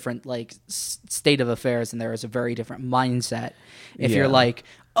very different like state of affairs, and there is a very different mindset. If you're Yeah. like,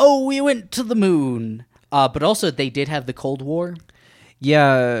 oh, we went to the moon, but also they did have the Cold War,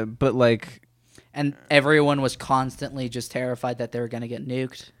 Yeah, but like and everyone was constantly just terrified that they were going to get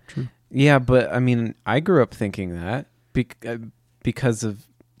nuked. yeah, but I mean, I grew up thinking that because of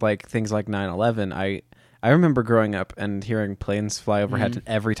like things like 9/11. I remember growing up and hearing planes fly overhead, and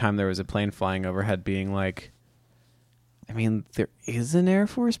every time there was a plane flying overhead, being like, I mean, there is an Air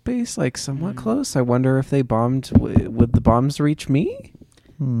Force base like somewhat close. I wonder if they bombed. Would the bombs reach me?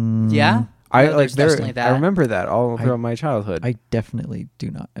 Yeah, I No, like there's definitely I that. remember that all throughout my childhood. I definitely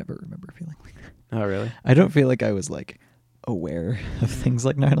do not ever remember feeling like that. Oh, really? I don't feel like I was like aware of things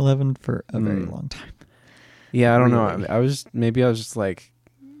like 9/11 for a very long time. Yeah, I don't know. Really? I was just like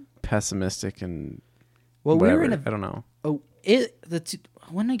pessimistic and Well, we whatever. were in a I don't know.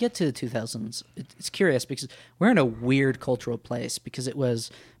 when I get to the 2000s, it's curious because we're in a weird cultural place because it was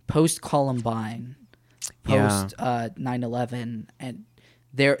post Columbine, Yeah. post 9/11, and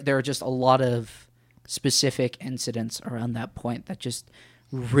there are just a lot of specific incidents around that point that just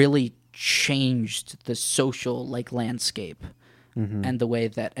really changed the social like landscape and the way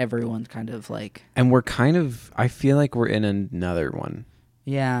that everyone kind of like And we're kind of. I feel like we're in another one.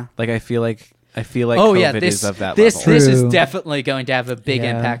 yeah. Like I feel like Oh COVID yeah, is of that this level. this is True. definitely going to have a big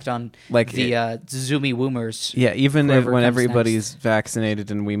Yeah. impact on Like the zoomy woomers. Yeah, even if, whoever when comes everybody's vaccinated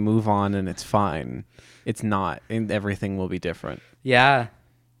and we move on and it's fine, it's not, and everything will be different, Yeah.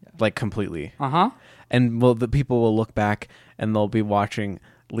 like completely. Uh-huh. And the people will look back and they'll be watching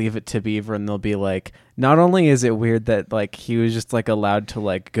Leave It to Beaver, and they'll be like, not only is it weird that like he was just like allowed to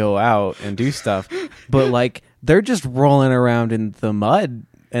like go out and do stuff, but like they're just rolling around in the mud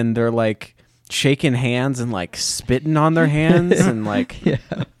and they're like shaking hands and like spitting on their hands and like Yeah.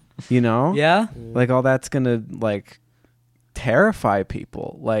 you know, Yeah. like all that's gonna like terrify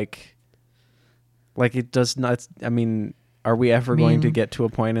people. Like it does not. I mean, are we ever going to mean- get to a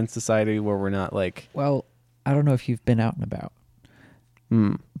point in society where we're not like Well, I don't know if you've been out and about,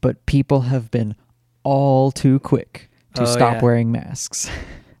 hmm. but people have been all too quick to Oh, stop yeah. wearing masks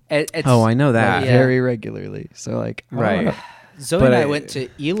It's, Oh, I know that. Yeah. very regularly. So like, I don't Right. know- Zoe But and I I- went to I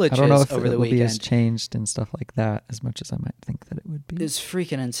don't know Elitch's if over it the will be as weekend. changed and stuff like that as much as I might think that it would be. It's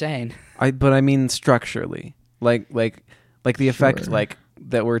freaking insane. But I mean structurally, like the effect Sure. like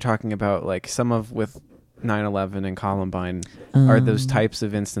that we're talking about, like some of with 9/11 and Columbine are those types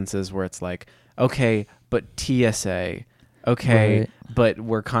of instances where it's like, okay, but TSA, okay, Right. but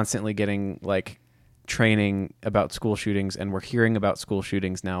we're constantly getting like training about school shootings, and we're hearing about school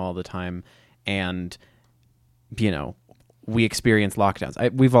shootings now all the time, and you know, we experience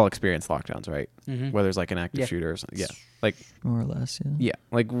lockdowns. We've all experienced lockdowns, right? Mhm. Where there's like an active Yeah. shooter or something. Yeah. Like, more or less. Yeah. yeah.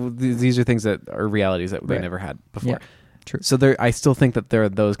 Like these are things that are realities that they Right. never had before. Yeah. True. So I still think that there are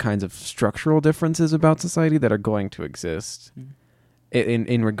those kinds of structural differences about society that are going to exist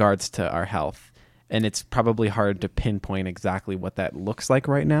in regards to our health. And it's probably hard to pinpoint exactly what that looks like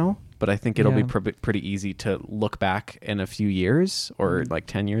right now. But I think it'll be Yeah. pretty easy to look back in a few years or like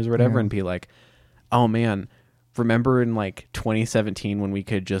 10 years or whatever Yeah. and be like, oh man, remember in like 2017 when we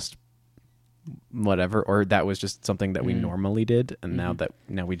could just whatever, or that was just something that we normally did. And now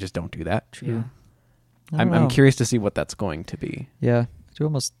we just don't do that. True. I'm curious to see what that's going to be. Yeah. I do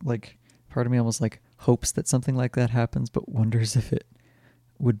almost like, part of me almost like hopes that something like that happens, but wonders if it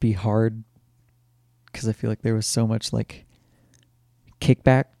would be hard, because I feel like there was so much like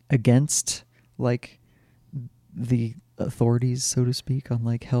kickback against like the authorities, so to speak, on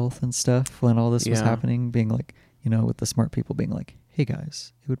like health and stuff when all this was Yeah. happening, being like, you know, with the smart people being like, hey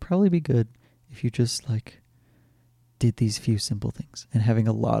guys, it would probably be good if you just like did these few simple things, and having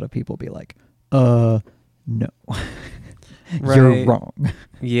a lot of people be like, no. You're Right. wrong.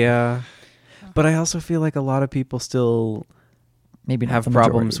 Yeah. But I also feel like a lot of people still Maybe not have the majority,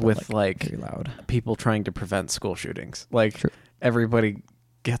 problems but, with like very loud. people trying to prevent school shootings. Like True. everybody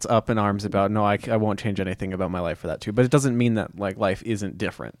gets up in arms about, no, I won't change anything about my life for that too. But it doesn't mean that like life isn't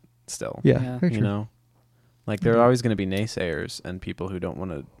different still. Yeah, Yeah. very You true. know, like there are always going to be naysayers and people who don't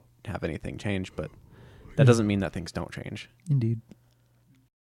want to have anything change, but that doesn't mean that things don't change. Indeed.